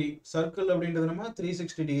 360 degree. Circle அப்படின்றது நம்ம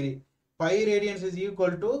 360 degree. Pi radians is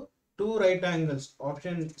equal to 2 right angles.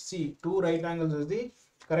 Option C 2 right angles is the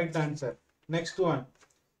correct answer. Next one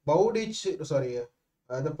Bowditch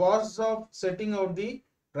the process of setting out the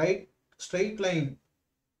right straight line.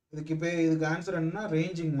 இதுக்கு answer என்னன்னா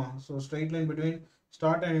ranging மா. So straight line between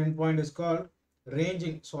start and end point is called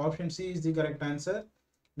ranging. So option C is the correct answer.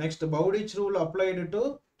 Next Bowditch rule applied to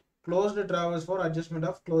closed traverse for adjustment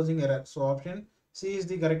of closing error. So option C is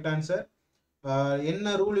the correct answer.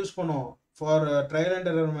 என்ன rule use பண்ணோம் for trial and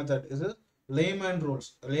error method is layman rules.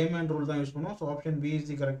 Layman rule தான் use பண்ணுவோம். So option B is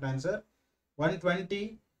the correct answer. 120,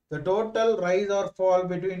 the total rise or fall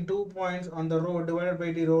between 2 points on the road divided by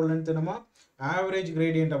the road length என்னமா average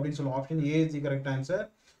gradient அப்படின்னு சொல்லுவோம். Option A is the correct answer.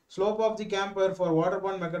 Slope of the camber for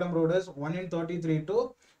waterborne macadam road is 1 in 33 to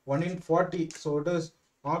 1 in 40. So it is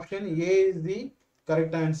option A is the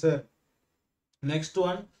correct answer. Next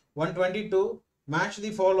one, 122, match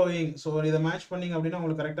the following. So இதை match பண்ணிங்க அப்படின்னா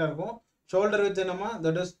உங்களுக்கு கரெக்டாக இருக்கும். Shoulder width என்னமா,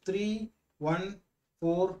 that is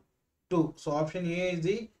 3142. So option A is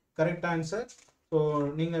the correct answer. So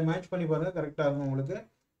நீங்கள் match பண்ணி பாருங்க கரெக்டாக இருக்கும் உங்களுக்கு.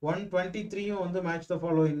 123 வந்து match the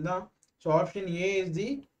following தான். So option A is the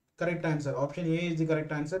correct answer. Option A is the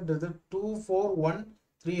correct answer. This is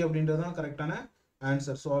 2413 அப்படின்றது தான் கரெக்டான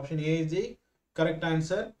answer. So option A is the correct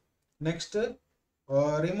answer. Next,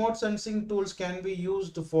 remote sensing tools can be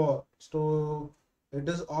used for. So it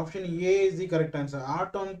is option A is the correct answer.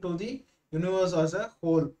 Atom to the universe as a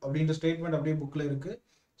whole அப்படின்ற statement அப்படியே bookல இருக்கு.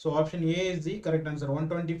 So option A is the correct answer.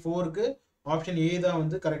 124க்கு option A தான்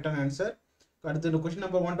வந்து கரெக்டான answer. அடுத்து question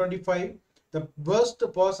number 125, the best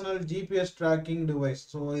personal GPS tracking device.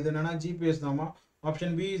 So இது என்னன்னா GPS Dhama. Option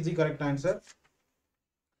B is the correct answer.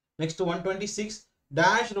 Next 126,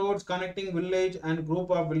 dash roads connecting village and group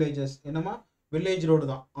of villages. என்னமா village road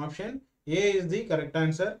தான். Option A is the correct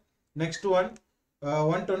answer. Next one,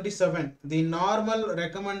 127, the normal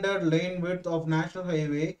recommended lane width of national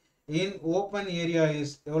highway in open area is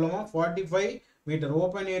எவ்வளோமா 45 metre.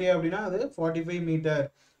 Open area அப்படின்னா அது 45 metre.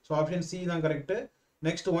 So option C தான் correct.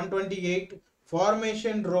 Next 128,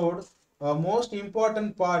 formation road most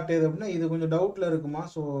important part எது அப்படின்னா இது கொஞ்சம் டவுட்ல இருக்குமா.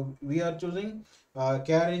 So we are choosing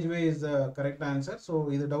garage way is the correct answer. So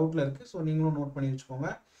இது டவுட்ல இருக்கு. ஸோ நீங்களும் நோட் பண்ணி வச்சுக்கோங்க.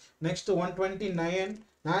 Next 129,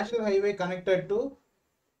 national highway connected to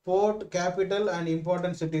port, capital and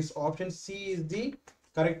important cities. Option C is the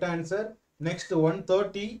correct answer. Next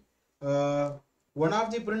 130, one of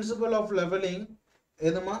the principle of leveling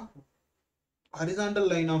எதுமா horizontal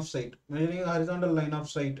line of sight, measuring horizontal line of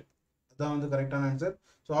sight அதான் வந்து கரெக்டான answer.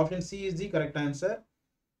 So option C is the correct answer.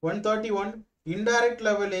 131, indirect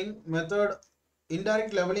leveling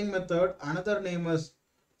method another name is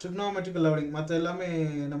trigonometrical leveling. மற்ற எல்லாமே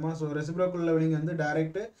நம்ம so reciprocal leveling வந்து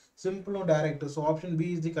direct, simple direct. So option B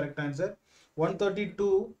is the correct answer. 132,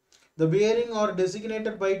 the bearing are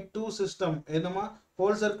designated by two system என்னமா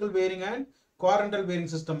whole circle bearing and quadrantal bearing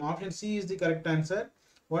system. Option C is the correct answer.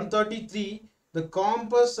 133, the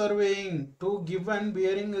compass surveying to given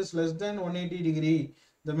bearing is less than 180 degree.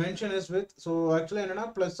 The mention is with, so actually என்னன்னா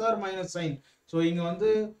plus or minus sign. So இங்க வந்து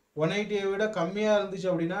 180 விட கம்மியா இருந்துச்சு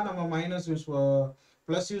அப்படின்னா நம்ம minus use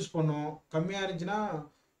plus use பண்ணுவோம். கம்மியாக இருந்துச்சுன்னா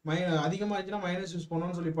அதிகமாக இருந்துச்சுன்னா மைனஸ் யூஸ்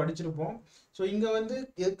பண்ணுவோம்னு சொல்லி படிச்சிருப்போம். ஸோ இங்கே வந்து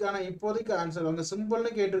இதுக்கான இப்போதைக்கு ஆன்சர் அங்கே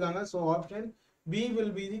சிம்பிள்னு கேட்டிருக்காங்க. So option B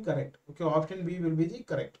will be the correct. Okay, option B will be the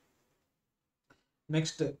correct.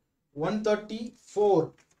 Next 134,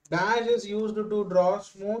 dash is used to draw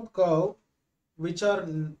smooth curve which are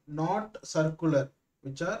not circular.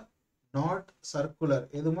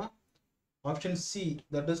 எதுமா option C,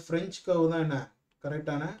 that is French curve தான் என்ன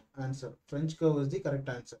கரெக்டான answer. French curve is the correct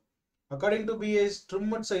answer. According to BA's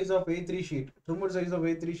trimmed size of A3 sheet. Trimmed size of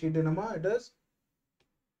A3 sheet என்னமா it is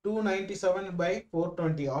 297 by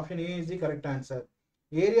 420. Option A is the correct answer.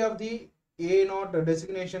 Area of the A0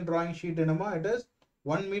 designation drawing sheet என்னமா it is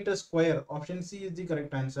 1 meter square. Option C is the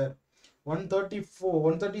correct answer.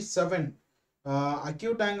 137,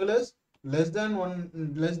 acute angle is less than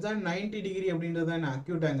 90 degree அப்படின்றது தான்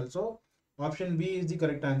acute angle. So option B is the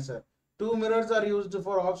correct answer. Two mirrors are used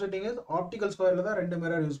for offsetting is optical square ல தான் ரெண்டு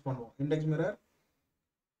mirror use பண்ணுவோம். Index mirror,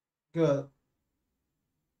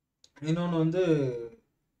 இன்னொன்று வந்து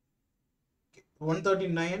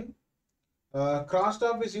 139,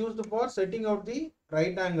 crosstalk is used for setting out the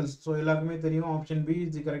right angles. So எல்லாருக்குமே தெரியும் option B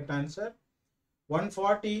is the correct answer.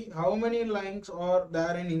 140, how many links are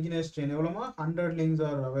there in engineer's chain? எவ்வளோமா 100 links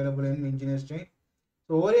are available in engineer's chain.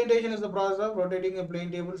 So orientation is the process of rotating a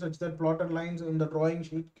plane table such that plotted lines in the drawing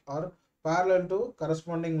sheet are parallel to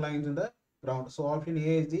corresponding lines in the ground. So option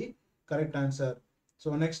A is the correct answer. So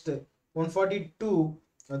next 142,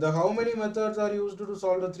 the how many methods are used to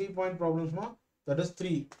solve the 3-point problems? That is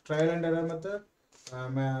 3, trial and error method,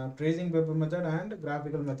 tracing paper method and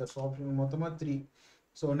graphical method. So option மொத்தமா 3.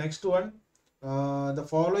 So next one, the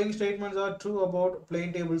following statements are true about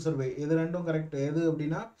plane table survey. இது ரெண்டும் correct. எது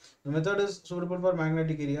அப்படின்னா the method is suitable for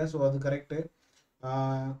magnetic area. So அது correct.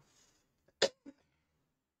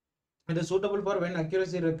 It is suitable for when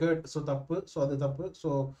accuracy required. So தப்பு. So அது தப்பு. So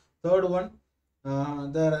third one,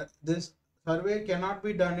 this survey cannot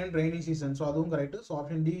be done in rainy season. So அதுவும் correct. So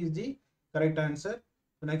option D is the correct answer.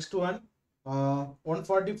 The next one,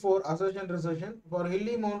 144 assertion recession. For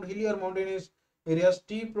hilly or mountainous areas,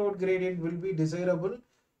 steep road gradient will be desirable.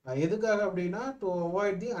 எதுக்காக அப்படின்னா to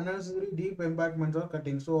avoid the unnecessary deep embankments or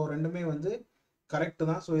cutting. So ரெண்டுமே வந்து correct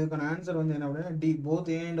தான். So இதுக்கான answer வந்து என்ன அப்படின்னா D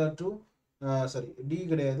both A and R two. Sorry D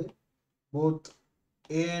கிடையாது, both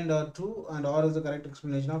A and R 2 and R is the correct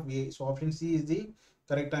explanation of A. So option C is the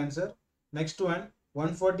correct answer. Next one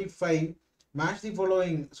 145. Match the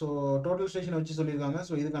following. So total station வச்சு சொல்லியிருக்காங்க.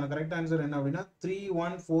 So இதுக்கான correct answer என்ன அப்படின்னா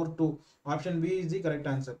 3142. Option B is the correct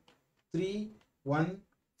answer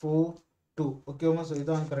 3142. ஓகேவா? So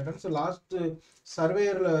இதுதான் correct. So last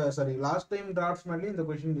சர்வேயரில் sorry last time டிராஃப்ட்ஸ்மேன்லேயும் இந்த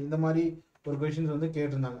question இந்த மாதிரி ஒரு கொஷின்ஸ் வந்து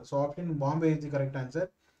கேட்டிருந்தாங்க. So option Bombay is the correct answer.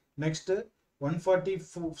 Next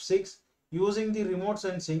 146. Using the remote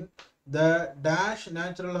sensing, the dash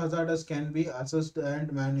natural hazards can be assessed and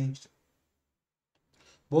managed.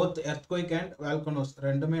 Both earthquake and volcanoes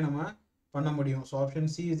ரெண்டுமே நம்ம பண்ண முடியும். So option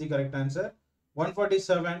C is the correct answer.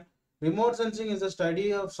 147. Remote sensing is the study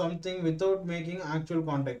of something without making actual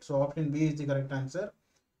contact. So option B is the correct answer.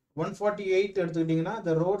 148 எடுத்துக்கிட்டீங்கன்னா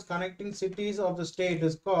the roads connecting cities of the state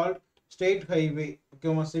is called state highway.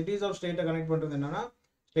 ஓகேவா? cities of state connect பண்றது என்னன்னா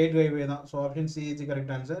state highway தான். So option C is the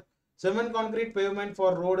correct answer. Cement concrete pavement for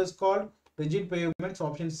road is called rigid pavements.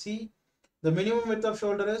 Option C. The minimum width of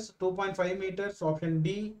shoulder is 2.5 meters. Option D.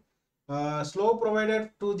 Slope provided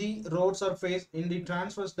to the road surface in the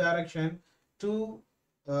transverse direction to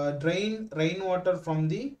drain rainwater from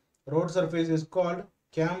the road surface is called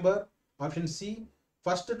camber. Option C.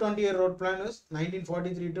 First 20-year road plan is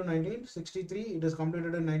 1943 to 1963. It is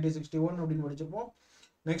completed in 1961.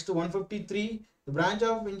 Next 153. The branch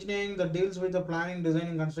of engineering that deals with the planning,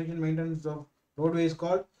 designing, construction, maintenance of roadways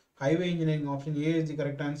called highway engineering. Option A is the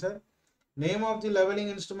correct answer. Name of the leveling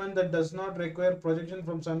instrument that does not require projection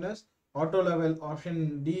from sun is auto level. Option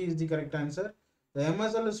D is the correct answer. The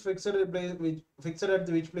MSL is fixed at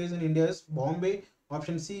which place in India is Bombay.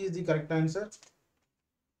 Option C is the correct answer.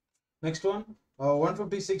 Next one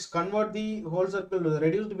 156. Convert the whole circle, the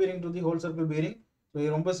reduced bearing to the whole circle bearing. So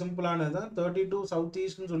இது ரொம்ப சிம்பிளானது தான். 32 south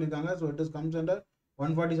ஈஸ்ட்னு சொல்லியிருக்காங்க. So it is comes under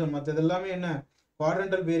 147. மற்றது எல்லாமே என்ன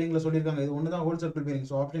quadrantal பேரிங்கில் சொல்லியிருக்காங்க. இது ஒன்று தான் whole circle bearing.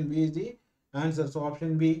 So option B is the answer. So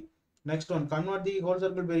option B. Next one convert the whole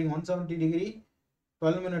circle bearing 170 degree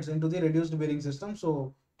 12 minutes into the reduced bearing system. So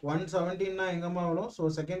 117 எங்கம்மா வரும்? So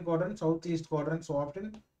second quadrant south east quadrant. So option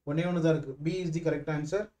ஒன்னே ஒன்று தான் இருக்குது. B is the correct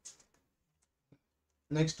answer.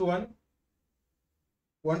 Next one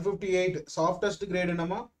 158. Softest great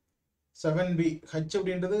என்னமா 7B. H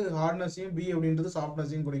அப்படின்றது ஹார்ட்னஸையும் B அப்படின்றது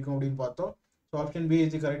சாஃப்ட்னஸையும் குறிக்கும் அப்படின்னு பார்த்தோம். So option B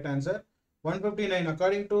is the correct answer. 159.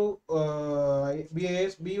 According to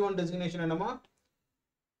BIS B1 designation என்னமா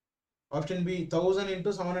option B 1000 into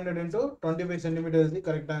 700 into 25 centimeters is the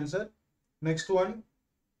correct answer. Next one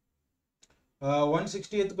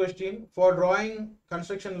 160th question. For drawing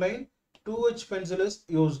construction line 2H pencil is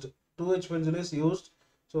used. 2H pencil is used.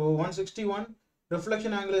 So 161.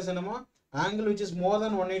 Reflection angle is என்னமா angle which is more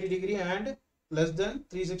than 180 degree and less than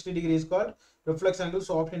 360 degree is called reflex angle.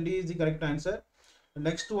 So option D is the correct answer.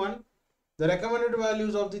 Next one, the recommended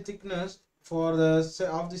values of the thickness for the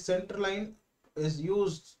center line is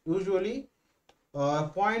used usually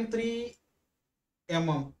 0.3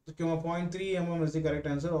 mm. 0.3 mm is the correct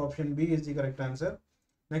answer. Option B is the correct answer.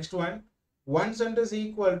 Next one, 1 cent is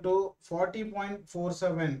equal to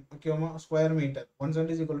 40.47 square meter. 1 cent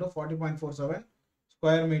is equal to 40.47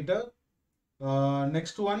 square meter.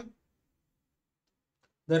 Next one,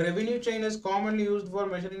 the revenue chain is commonly used for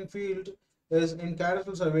measuring field is in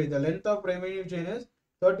cadastral survey. The length of revenue chain is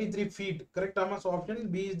 33 feet. Correct answer. So option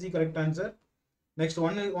B is the correct answer. Next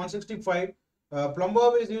one is 165. Plumb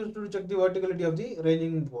bob is used to check the verticality of the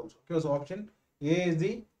ranging poles. Okay, so option A is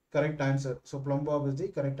the correct answer. So plumb bob is the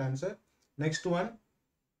correct answer. Next one,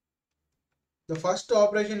 the first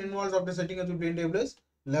operation involves after setting up the plane table is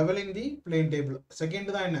leveling the plane table. Second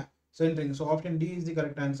is centering. So option D is the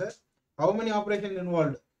correct answer. How many operations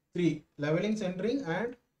involved? 3. Leveling, centering and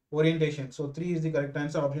orientation. So 3 is the correct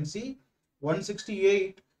answer. Option C.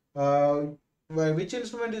 168. Which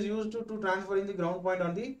instrument is used to transferring the ground point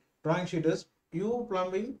on the drawing sheet is U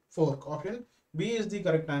plumbing fork. Option B is the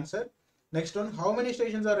correct answer. Next one, how many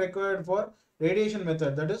stations are required for radiation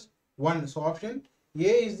method? That is 1. So option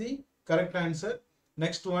A is the correct answer.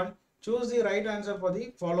 Next one, choose the right answer for the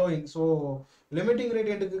following. So limiting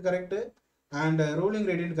gradient is correct and ruling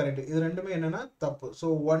gradient correct. இது ரெண்டுமே என்னன்னா தப்பு. So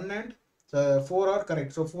 1 and 4 are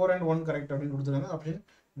correct. So 4 and 1 correct அப்படின்னு கொடுத்துருக்காங்க. Option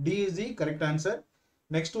D is the correct answer.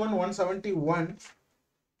 Next one 171.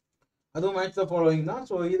 அதுவும் match the following தான்.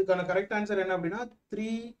 So இதுக்கான correct answer என்ன அப்படின்னா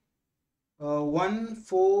 3 1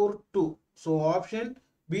 4 2. So option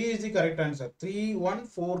B is the correct answer.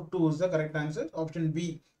 3142 is the correct answer. Option B.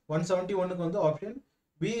 171 க்கு வந்து option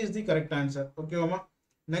B is the correct answer. Okay, Oma.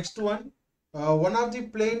 Next one. One of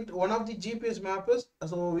the GPS map is,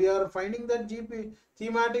 so we are finding that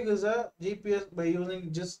thematic is a GPS by using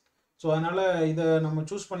just, so அதனால இதை நம்ம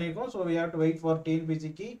choose பண்ணியிருக்கோம். So we have to wait for TNPSC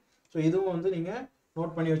key. So இதுவும் வந்து நீங்கள்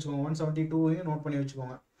note பண்ணி வச்சுக்கோங்க. 172 note பண்ணி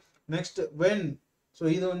வச்சுக்கோங்க. நெக்ஸ்ட் when, ஸோ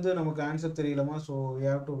இது வந்து நமக்கு answer தெரியலமா. So we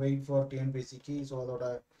have to wait for TNPSC key. So அதோட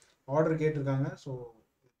ஆர்டர் கேட்டிருக்காங்க. So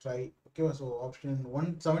try. ஓகேவா. ஸோ ஆப்ஷன்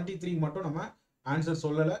 173 மட்டும் நம்ம ஆன்சர்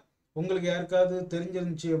சொல்லலை. உங்களுக்கு யாருக்காவது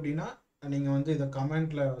தெரிஞ்சிருந்துச்சு அப்படின்னா நீங்கள் வந்து இதை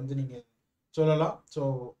கமெண்ட்டில் வந்து நீங்கள் சொல்லலாம். ஸோ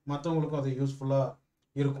மற்றவங்களுக்கும் அது யூஸ்ஃபுல்லாக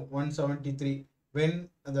இருக்கும். 173 when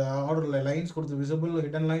அந்த ஆர்டரில் லைன்ஸ் கொடுத்து visible,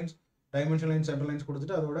 hidden lines, dimension lines, central lines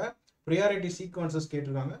கொடுத்துட்டு அதோட ப்ரியாரிட்டி சீக்வன்சஸ்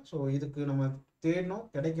கேட்டிருக்காங்க. ஸோ இதுக்கு நம்ம தேடணும்,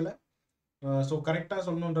 கிடைக்கல. ஸோ கரெக்டாக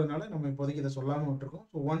சொல்லணுன்றதுனால நம்ம இப்போதைக்கு இதை சொல்லாமல் விட்டுருக்கோம்.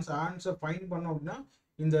 ஸோ ஒன்ஸ் ஆன்சர் ஃபைன் பண்ணோம் அப்படின்னா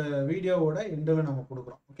இந்த வீடியோவோட எண்டில் நம்ம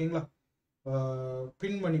கொடுக்குறோம். ஓகேங்களா.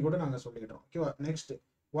 பின் பண்ணி கூட நாங்கள் சொல்லிக்கிட்டோம். ஓகேவா. Next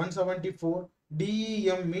 174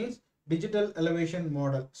 DEM means digital elevation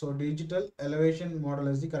model. So digital elevation model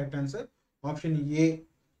is the correct answer. Option A.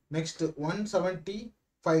 Next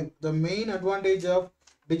 175. The main advantage of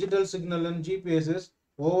digital signal and GPS is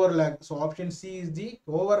overlag. So option C is the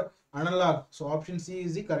over analog. So option C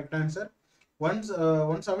is the correct answer.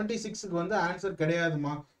 176 க்கு வந்து answer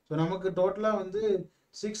கிடையாதுமா. So நமக்கு டோட்டலாக வந்து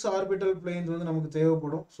 6 orbital planes வந்து நமக்கு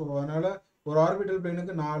தேவைப்படும். So அதனால ஒரு ஆர்பிட்டல்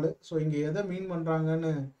பிளேனுக்கு 4. ஸோ இங்கே எதை மீன்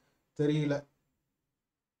பண்ணுறாங்கன்னு தெரியல.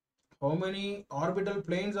 how many orbital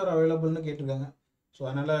planes are available னு கேட்டிருக்காங்க. ஸோ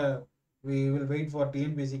அதனால we will wait for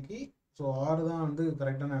TNPSC key. So 6 தான் வந்து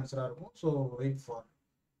கரெக்டான ஆன்சராக இருக்கும். So wait for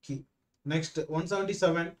key. Next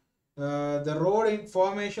 177. The road in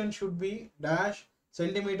formation should be dash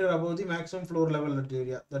centimeter above the maximum floor level at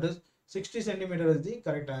area. That is 60 centimeter is the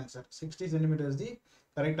correct answer. 60 centimeter is the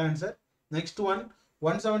correct answer. Next one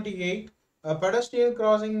 178. A pedestrian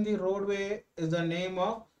crossing the roadway is the name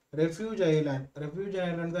of refuge island. Refuge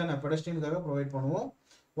island தான் நான் pedestrianகாக provide பண்ணுவோம்.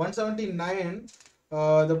 179.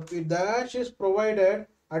 The dash is provided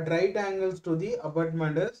at right angles to the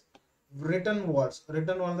abutment is written walls.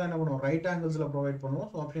 Written wall தான் என்ன பண்ணுவோம், right ஆங்கிள்ஸ்ல provide பண்ணுவோம்.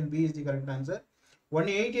 So option B is the correct answer.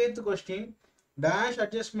 188th question. Dash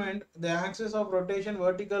adjustment the axis of rotation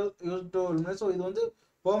vertical used to, so இது வந்து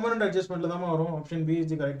permanent adjustmentல தான் வரும். Option B is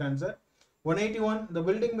the correct answer. 181. The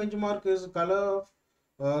building benchmark is color of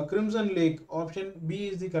Crimson Lake. Option B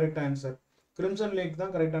is the correct answer. Crimson Lake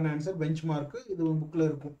தான் கரெக்டான answer. Benchmark இது புக்கில்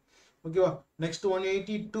இருக்கும். ஓகேவா. நெக்ஸ்ட்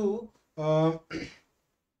 182.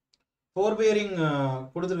 ஃபோர் பேரிங்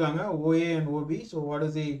கொடுத்துருக்காங்க OA and OB. So what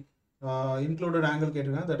is the included angle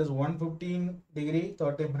கேட்டிருக்காங்க. That is 115 degree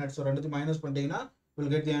 30 minutes. So ரெண்டுத்தையும் minus பண்ணிட்டீங்கன்னா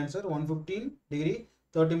will get the answer. 115 degree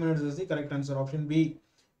 30 minutes is the correct answer. Option B.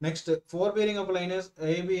 Next, four bearing of line is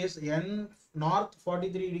ABS N north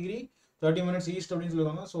 43 degree 30 minutes east அப்படின்னு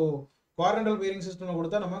சொல்லுவாங்க. So quadrantal bearing system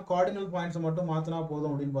கொடுத்தா நம்ம cardinal பாயிண்ட்ஸை மட்டும் மாற்றினா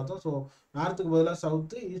போதும் அப்படின்னு பார்த்தோம். ஸோ நார்த்துக்கு பதிலாக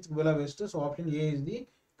சவுத்து, ஈஸ்ட்டுக்கு பதிலாக west. So option A is the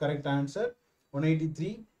correct answer.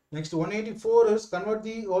 183. Next 184 is convert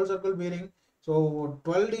the whole circle bearing. So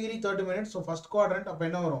 12 degree 30 minutes. So first quadrant அப்போ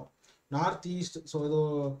என்ன வரும், நார்த் ஈஸ்ட். ஸோ இது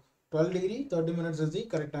 12 degree 30 minutes is the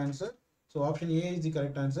correct answer. So option A is the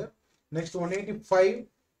correct answer. Next 185.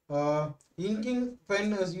 Inking pen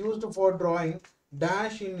is used for drawing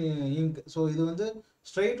dash in ink. So இது வந்து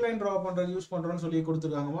straight line draw பண்ணுறது use பண்ணுறோன்னு சொல்லி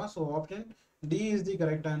கொடுத்துருக்காங்கம்மா. So option D is the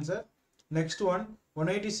correct answer. Next one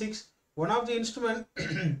 186. One of the instrument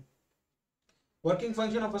working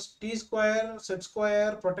function of a T square, set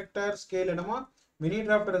square, protector, scale என்னமா, mini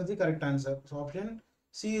drafter is the correct answer. So option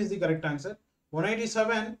C is the correct answer.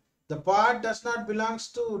 187. The part does not belongs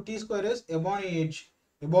to T square is ebony edge.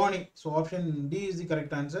 Ebony. So option D is the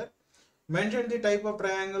correct answer. Mention the type of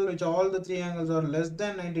triangle which all the three angles are less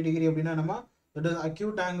than 90 degree அப்படின்னா நம்ம, that is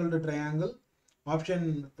acute angled triangle. Option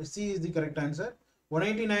C is the correct answer.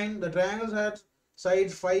 189. The triangles had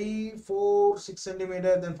sides 5, 4, 6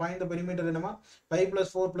 centimeter. Then find the perimeter என்னமா, 5 plus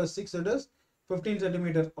 4 plus 6, it is 15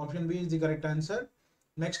 centimeter. Option B is the correct answer.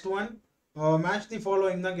 Next one match the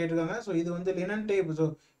following தான் கேட்டிருக்காங்க. So இது வந்து linen tape. So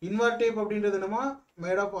inward tape அப்படின்றது என்னமா,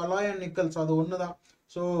 made of alloy and nickel. So அது ஒன்று தான்.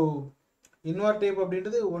 ஸோ இன்வர்ட் டேப்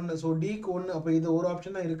அப்படின்றது ஒன்று. ஸோ டிக்கு ஒன்று. அப்போ இது ஒரு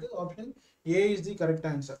ஆப்ஷன் தான் இருக்குது. Option A is the correct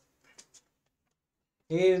answer.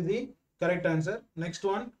 A is the correct answer. Next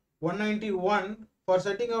one 191. For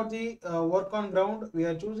setting out the work on ground, we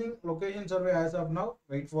are choosing location survey as of now.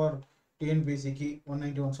 Wait for TNPSC key.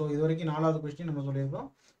 191. So இது வரைக்கும் 4வது question நம்ம சொல்லியிருக்கோம்.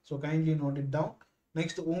 So kindly note it down.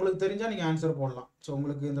 Next உங்களுக்கு தெரிஞ்சால் நீங்கள் answer போடலாம். So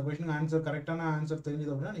உங்களுக்கு இந்த கொஸ்டின் ஆன்சர் கரெக்டான ஆன்சர்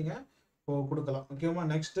தெரிஞ்சது அப்படின்னா நீங்கள் கொடுக்கலாம். ஓகேவா.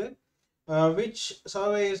 Next which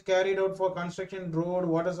survey is carried out for construction road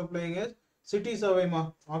water supplying is city survey ma.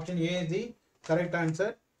 Option A is the correct answer.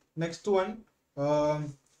 Next one,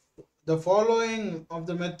 the following of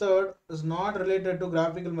the method is not related to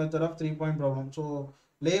graphical method of 3-point problem. So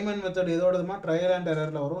layman method எதோடதுமா trial and error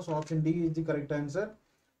ல வரும். So option D is the correct answer.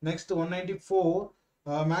 Next 194,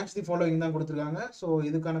 match the following தான் கொடுத்திருக்காங்க. So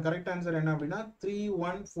இதுக்கான correct answer என்ன அப்படின்னா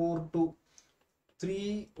 3142.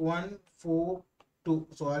 3142.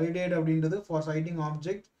 So alidate அப்படின்றது for sighting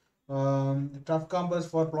object, tough compass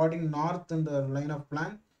for plotting north in the line of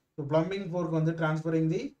plan. So plumbing fork வந்து transferring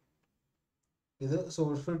the so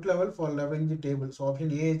fit level for leveling the table. So option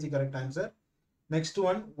A is the correct answer. Next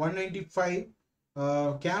one 195,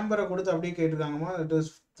 camera கொடுத்து அப்படியே கேட்டிருக்காங்கமா. It is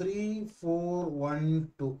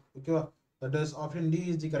 3412. ஓகேவா, that is option D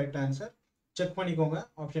is the correct answer. Check பண்ணிக்கோங்க,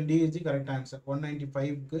 option D is the correct answer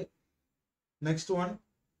 195க்கு. Next one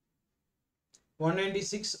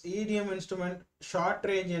 196, EDM instrument short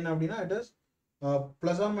range என்ன அப்படின்னா it is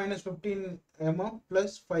plus or minus 15 mm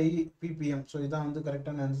plus 5 ppm. So இதான் வந்து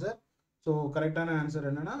கரெக்டான answer. So கரெக்டான answer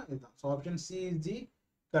என்னன்னா இதுதான். So option C is the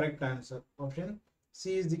correct answer. Option C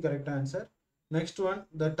is the correct answer. Next one,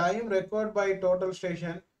 the time required by total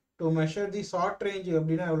station to measure the short range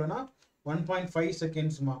அப்படின்னா எவ்வளோனா 1.5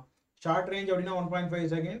 seconds மா. Short range அப்படின்னா 1.5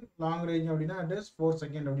 second, long range அப்படின்னா it is 4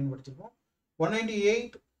 second அப்படின்னு படிச்சிருப்போம்.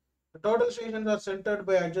 198, total stations are centered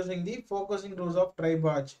by adjusting the focusing rows of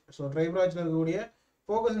tri-branch. So tri-branchல இருக்கக்கூடிய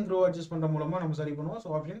focusing row adjust பண்ற மூலமா நம்ம சரி பண்ணுவோம்.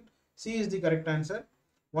 So option C is the correct answer.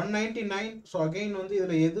 199, so again வந்து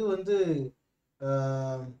இதுல எது வந்து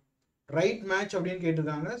ரைட் மேட்ச் அப்படின்னு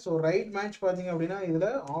கேட்டிருக்காங்க. ஸோ ரைட் மேட்ச் பார்த்தீங்க அப்படின்னா இதில்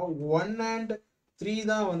 1 and 3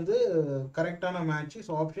 தான் வந்து கரெக்டான match.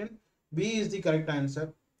 So option B is the correct answer.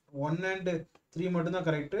 1 and 3 மட்டும்தான்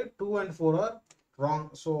correct, 2 and 4 R wrong.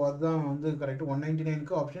 So அதுதான் வந்து correct.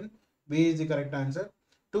 199க்கு option B is the correct answer.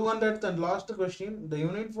 200th and last question, the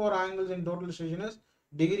unit for angles in total station is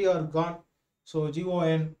degree or GON. So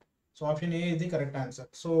GON. So option A is the correct answer.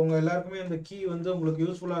 So உங்கள் எல்லாருக்குமே அந்த key வந்து உங்களுக்கு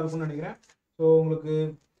யூஸ்ஃபுல்லாக இருக்கும்னு நினைக்கிறேன். So உங்களுக்கு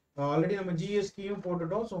already நம்ம ஜிஎஸ் கீயும்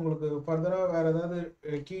போட்டுட்டோம். ஸோ உங்களுக்கு ஃபர்தராக வேறு ஏதாவது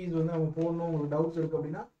கீஸ் வந்து நம்ம போடணும், உங்களுக்கு டவுட்ஸ் இருக்குது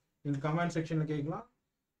அப்படின்னா நீங்கள் கமெண்ட் செக்ஷனில் கேட்கலாம்.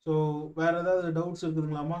 ஸோ வேறு ஏதாவது டவுட்ஸ்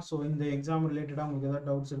இருக்குதுங்களாமா? ஸோ இந்த எக்ஸாம் ரிலேட்டடாக உங்களுக்கு ஏதாவது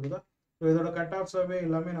டவுட்ஸ் இருக்குதா? ஸோ இதோட கட் ஆஃப் சர்வே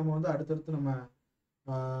எல்லாமே நம்ம வந்து அடுத்தடுத்து நம்ம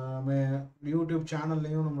யூடியூப்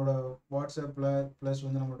சேனல்லையும் நம்மளோட வாட்ஸ்அப்பில் ப்ளஸ்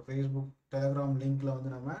வந்து நம்மளோட ஃபேஸ்புக் டெலிகிராம் லிங்க்கில்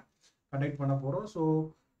வந்து நம்ம கனெக்ட் பண்ண போகிறோம். ஸோ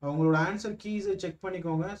அவங்களோட ஆன்சர் கீஸை செக்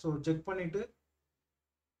பண்ணிக்கோங்க. ஸோ செக் பண்ணிவிட்டு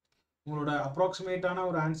உங்களோட அப்ராக்சிமேட்டான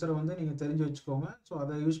ஒரு ஆன்சரை வந்து நீங்கள் தெரிஞ்சு வச்சுக்கோங்க. ஸோ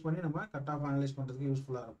அதை யூஸ் பண்ணி நம்ம கட் ஆஃப் அனலைஸ் பண்ணுறதுக்கு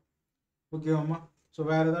யூஸ்ஃபுல்லாக இருக்கும். ஓகேவாம்மா? ஸோ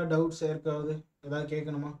வேறு ஏதாவது டவுட்ஸ் இருக்காது, ஏதாவது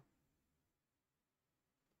கேட்கணுமா?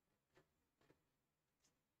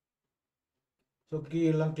 ஸோ கீ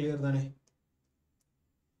எல்லாம் கிளியர் தானே?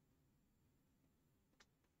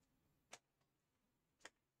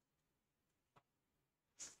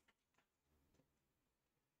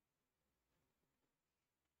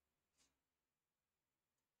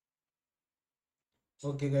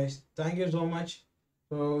 Okay guys, thank you so much.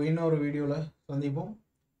 So இன்னொரு வீடியோவில் சந்திப்போம்.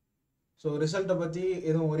 ஸோ ரிசல்ட்டை பற்றி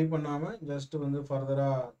எதுவும் ஒரி பண்ணாமல் ஜஸ்ட் வந்து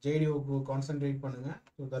ஃபர்தராக ஜேடிஓக்கு கான்சென்ட்ரேட் பண்ணுங்கள்.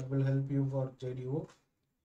 So that will help you for JDO.